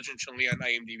Fighter Legend Chun-Li on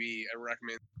IMDb, I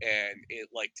recommend, and it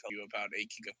tell you about a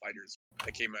King of Fighters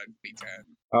that came out in 2010.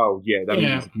 Oh yeah, that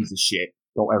movie's a piece of shit.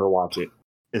 Don't ever watch it.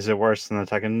 Is it worse than the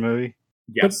Tekken movie?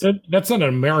 Yes. That's not an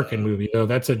American movie though.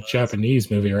 That's a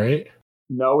Japanese movie, right?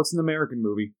 No, it's an American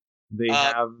movie. They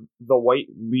have the white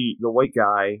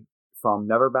guy from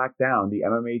Never Back Down, the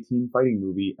MMA team fighting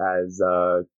movie, as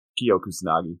Kyo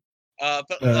Kusanagi.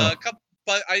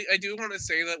 But I do want to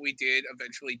say that we did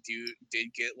eventually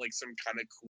did get some kind of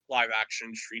cool live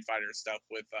action Street Fighter stuff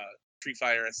with Street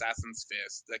Fighter Assassin's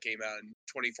Fist that came out in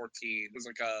 2014. It was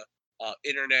a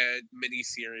internet mini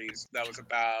series that was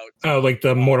about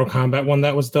the Mortal Kombat one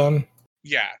that was done.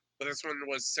 Yeah, but this one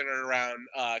was centered around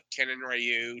Ken and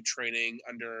Ryu training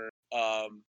under oh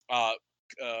my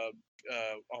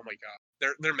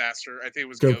god, their master. I think it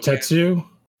was Gotetsu.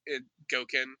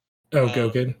 Goken.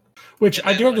 Goken. Which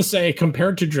I do have to say,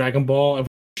 compared to Dragon Ball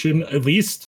Evolution, at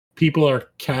least people are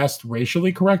cast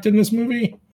racially correct in this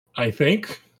movie. I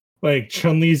think.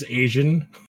 Chun-Li's Asian.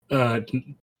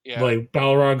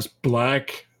 Balrog's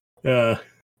black.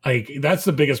 That's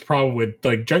the biggest problem with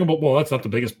Dragon Ball. Well, that's not the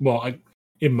biggest. Well,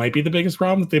 it might be the biggest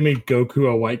problem that they made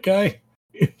Goku a white guy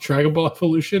in Dragon Ball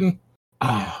Evolution.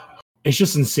 It's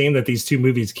just insane that these two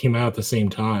movies came out at the same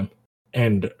time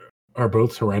and are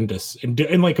both horrendous in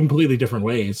completely different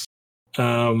ways.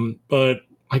 But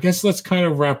I guess let's kind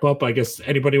of wrap up. I guess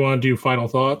anybody want to do final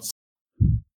thoughts?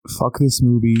 Fuck this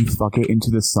movie. Fuck it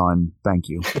into the sun. Thank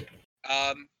you.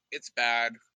 It's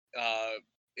bad.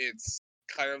 It's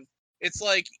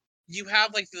like you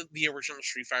have the original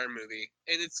Street Fighter movie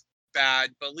and it's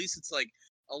bad, but at least it's a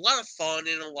lot of fun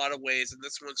in a lot of ways, and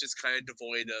this one's just kind of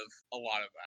devoid of a lot of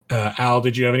that. Al,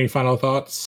 did you have any final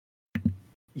thoughts?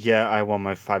 Yeah, I want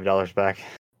my $5 back.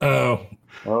 Oh,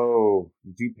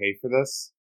 did you pay for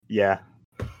this? Yeah.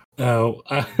 Oh,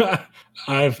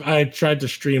 I tried to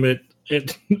stream it.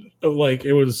 It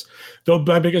was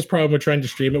my biggest problem with trying to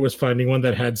stream it was finding one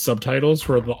that had subtitles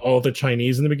for all the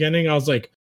Chinese in the beginning. I was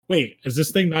like, wait, is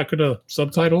this thing not going to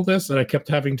subtitle this? And I kept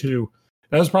having to.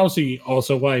 That was probably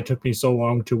also why it took me so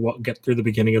long to get through the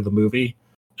beginning of the movie.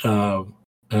 Oh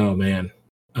man.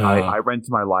 I went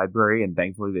to my library and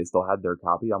thankfully they still had their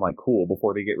copy. I'm like, cool,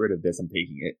 before they get rid of this, I'm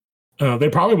taking it. They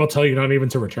probably will tell you not even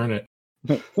to return it.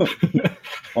 I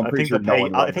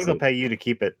think they'll pay you to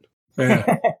keep it.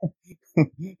 Yeah.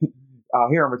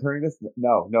 Here, I'm returning this.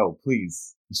 No,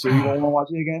 please. You sure you don't want to watch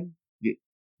it again?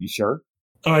 You sure?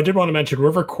 Oh, I did want to mention,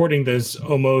 we're recording this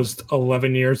almost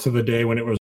 11 years to the day when it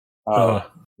was.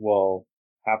 Well,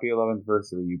 happy 11th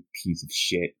anniversary, you piece of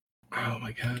shit. Oh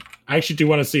my god. I actually do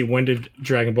want to see, when did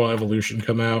Dragon Ball Evolution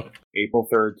come out? April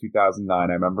 3rd, 2009.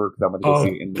 I remember because I went to go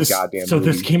see it in the goddamn movie.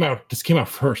 This came out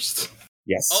first.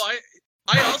 Yes. Oh,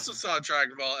 I also saw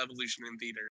Dragon Ball Evolution in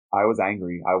theater. I was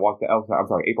angry. I walked out. I'm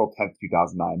sorry, April 10th,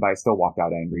 2009, but I still walked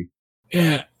out angry.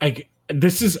 Yeah,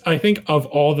 this is, I think, of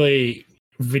all the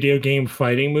video game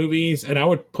fighting movies, and I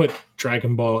would put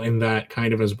Dragon Ball in that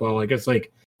kind of as well. I guess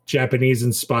Japanese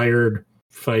inspired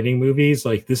fighting movies,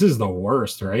 this is the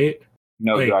worst, right?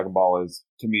 No, like, Dragon Ball is,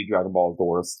 to me, Dragon Ball is the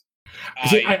worst.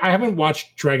 See, I haven't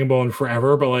watched Dragon Ball in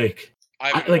forever, but like,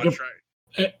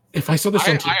 if I saw this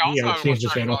on TV, I also I'd haven't change watched the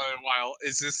Dragon channel. Ball in a while.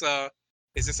 Is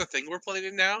this a thing we're playing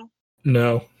in now?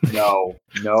 No. No.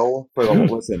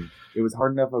 Listen, it was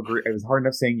hard enough. It was hard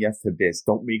enough saying yes to this.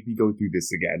 Don't make me go through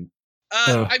this again.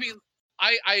 I mean,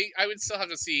 I would still have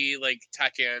to see like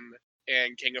Tekken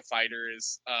and King of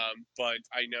Fighters, but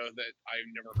I know that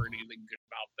I've never heard anything good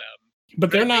about them.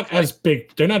 But they're not as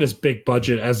big. They're not as big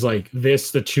budget as like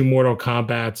this, the 2 Mortal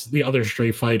Kombats, the other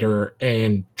Street Fighter,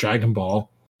 and Dragon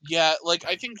Ball. Yeah, like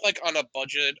I think like on a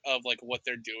budget of like what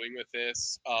they're doing with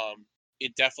this,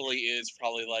 it definitely is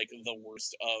probably like the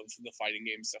worst of the fighting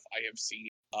game stuff I have seen.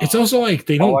 It's also like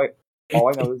they don't. All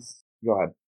I know is go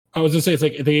ahead. I was gonna say it's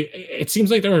like it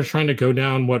seems like they were trying to go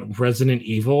down what Resident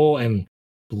Evil and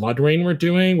Blood Rain were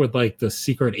doing with like the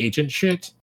secret agent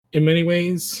shit in many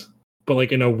ways, but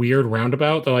like in a weird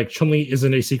roundabout. They're like Chun-Li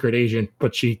isn't a secret agent,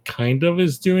 but she kind of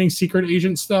is doing secret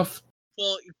agent stuff.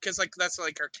 Well, because like that's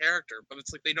like her character, but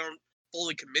it's like they don't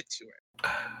fully commit to it.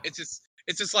 It's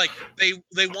just like they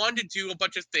wanted to do a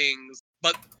bunch of things,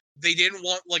 but they didn't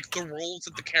want like the roles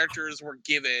that the characters were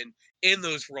given in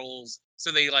those roles,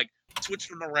 so they like switched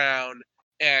them around.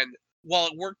 And while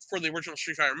it worked for the original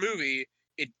Street Fighter movie,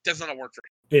 it does not work for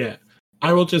it. Yeah,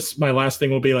 my last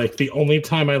thing will be like the only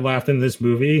time I laughed in this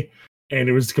movie, and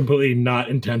it was completely not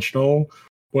intentional,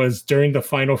 was during the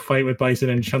final fight with Bison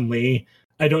and Chun-Li.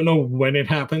 I don't know when it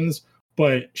happens,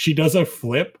 but she does a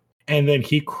flip, and then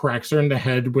he cracks her in the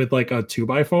head with like a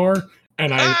 2x4,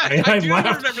 and I do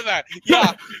laughed. remember that.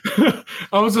 Yeah,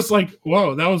 I was just like,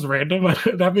 "Whoa, that was random."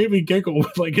 That made me giggle.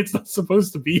 Like it's not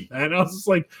supposed to be that. I was just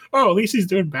like, "Oh, at least he's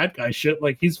doing bad guy shit.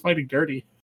 Like he's fighting dirty."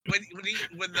 When the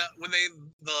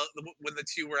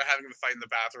two were having the fight in the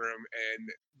bathroom, and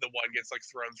the one gets like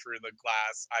thrown through the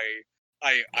glass,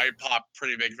 I popped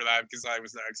pretty big for that because I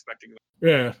was not expecting that.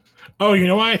 Yeah. Oh, you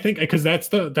know why I think? Because that's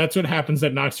what happens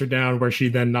that knocks her down, where she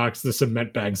then knocks the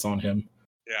cement bags on him.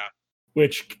 Yeah.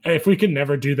 Which, if we can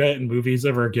never do that in movies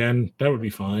ever again, that would be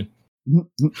fine. Like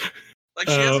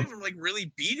she doesn't even like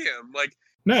really beat him. Like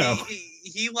no,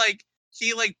 he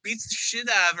beats the shit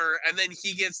out of her, and then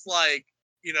he gets like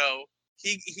he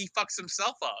fucks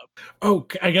himself up. Oh,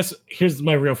 I guess here's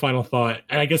my real final thought,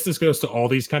 and I guess this goes to all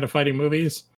these kind of fighting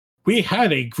movies. We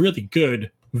had a really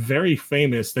good, very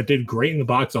famous, that did great in the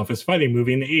box office fighting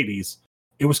movie in the 80s.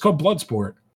 It was called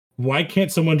Bloodsport. Why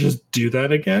can't someone just do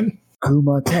that again?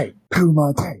 Kumite.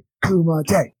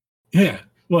 Yeah,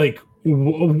 like,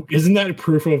 isn't that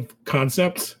proof of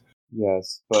concept?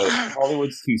 Yes, but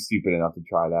Hollywood's too stupid enough to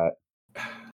try that.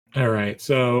 All right,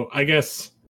 so I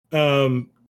guess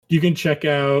you can check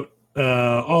out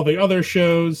all the other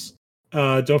shows.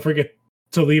 Don't forget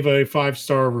to leave a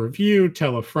 5-star review,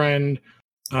 tell a friend,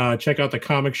 check out the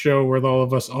comic show with all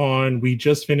of us on. We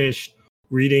just finished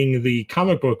reading the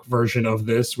comic book version of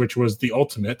this, which was the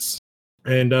Ultimates.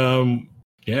 And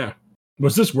yeah.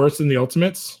 Was this worse than the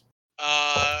Ultimates?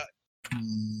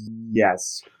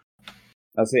 Yes.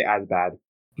 I'd say as bad.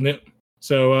 Yep.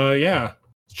 So yeah.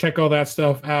 Check all that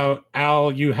stuff out.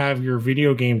 Al, you have your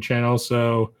video game channel,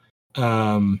 so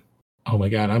oh my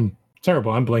god, I'm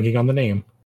terrible. I'm blanking on the name.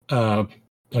 Are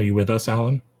you with us,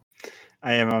 Alan?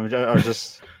 I am. I was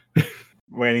just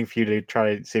waiting for you to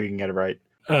try to see if we can get it right.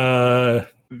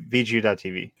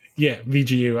 VGU.tv. Yeah,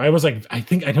 VGU. I was like, I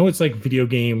know it's like video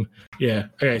game. Yeah.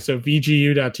 Okay, so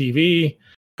VGU.tv.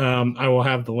 I will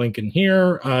have the link in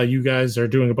here. You guys are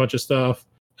doing a bunch of stuff.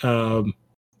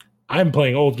 I'm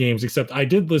playing old games, except I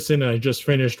did listen. I just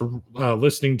finished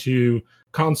listening to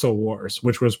Console Wars,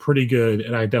 which was pretty good,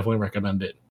 and I definitely recommend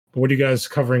it. But what are you guys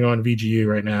covering on VGU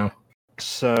right now?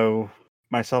 So,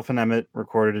 myself and Emmett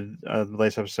recorded the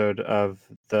latest episode of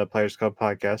the Players Club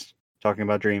podcast, talking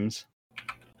about dreams.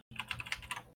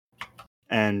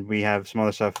 And we have some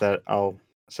other stuff that I'll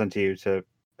send to you to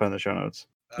put in the show notes.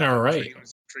 All right.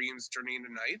 Dreams Journey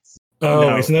into Nights? Oh,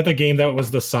 No. Isn't that the game that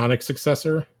was the Sonic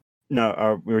successor?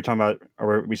 No, we were talking about,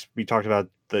 or we talked about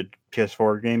the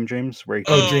PS4 game Dreams, where you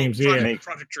Dreams, yeah.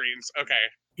 Project Dreams, okay.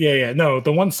 Yeah. No,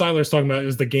 the one Siler's talking about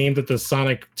is the game that the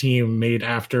Sonic team made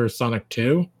after Sonic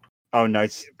 2. Oh,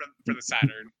 nice. For the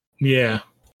Saturn. Yeah.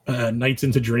 Nights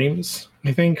into Dreams,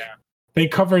 I think. Yeah. They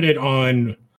covered it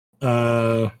on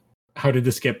How Did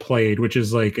This Get Played, which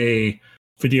is like a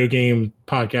video game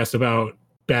podcast about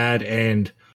bad and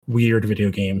weird video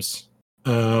games.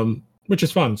 Which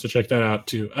is fun, so check that out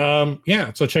too.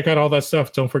 Yeah, so check out all that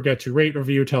stuff. Don't forget to rate,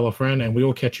 review, tell a friend, and we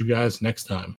will catch you guys next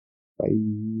time.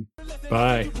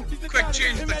 Bye. Quick,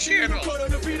 change the channel. I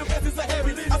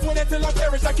swear that till I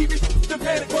perish, I keep it the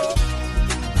panic.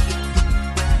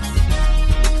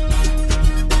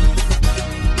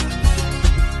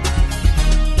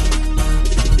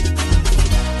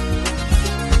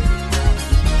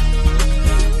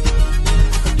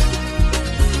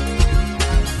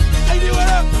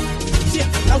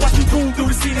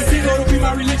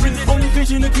 different. Only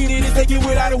vision to get it is take it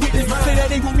without a witness. Say that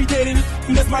they want me dead in it,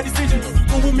 and that's my decision.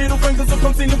 Go with middle fingers or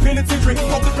punks in the penitentiary.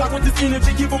 Walk the block with this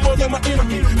energy, give them more than my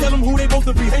enemy. Tell them who they supposed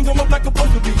to be, hang them up like a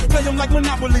supposed to be. Play them like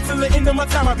Monopoly till the end of my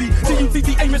time I be.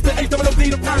 TUTTA, Mr. H, double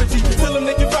the apology. Tell them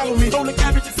they can follow me, rolling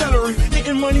cabbage and celery.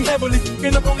 Getting money heavily,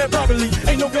 end up on that properly.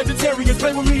 Ain't no vegetarians,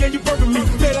 play with me and you burger me.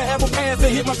 Better have a pass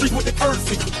and hit my street with the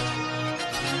currency.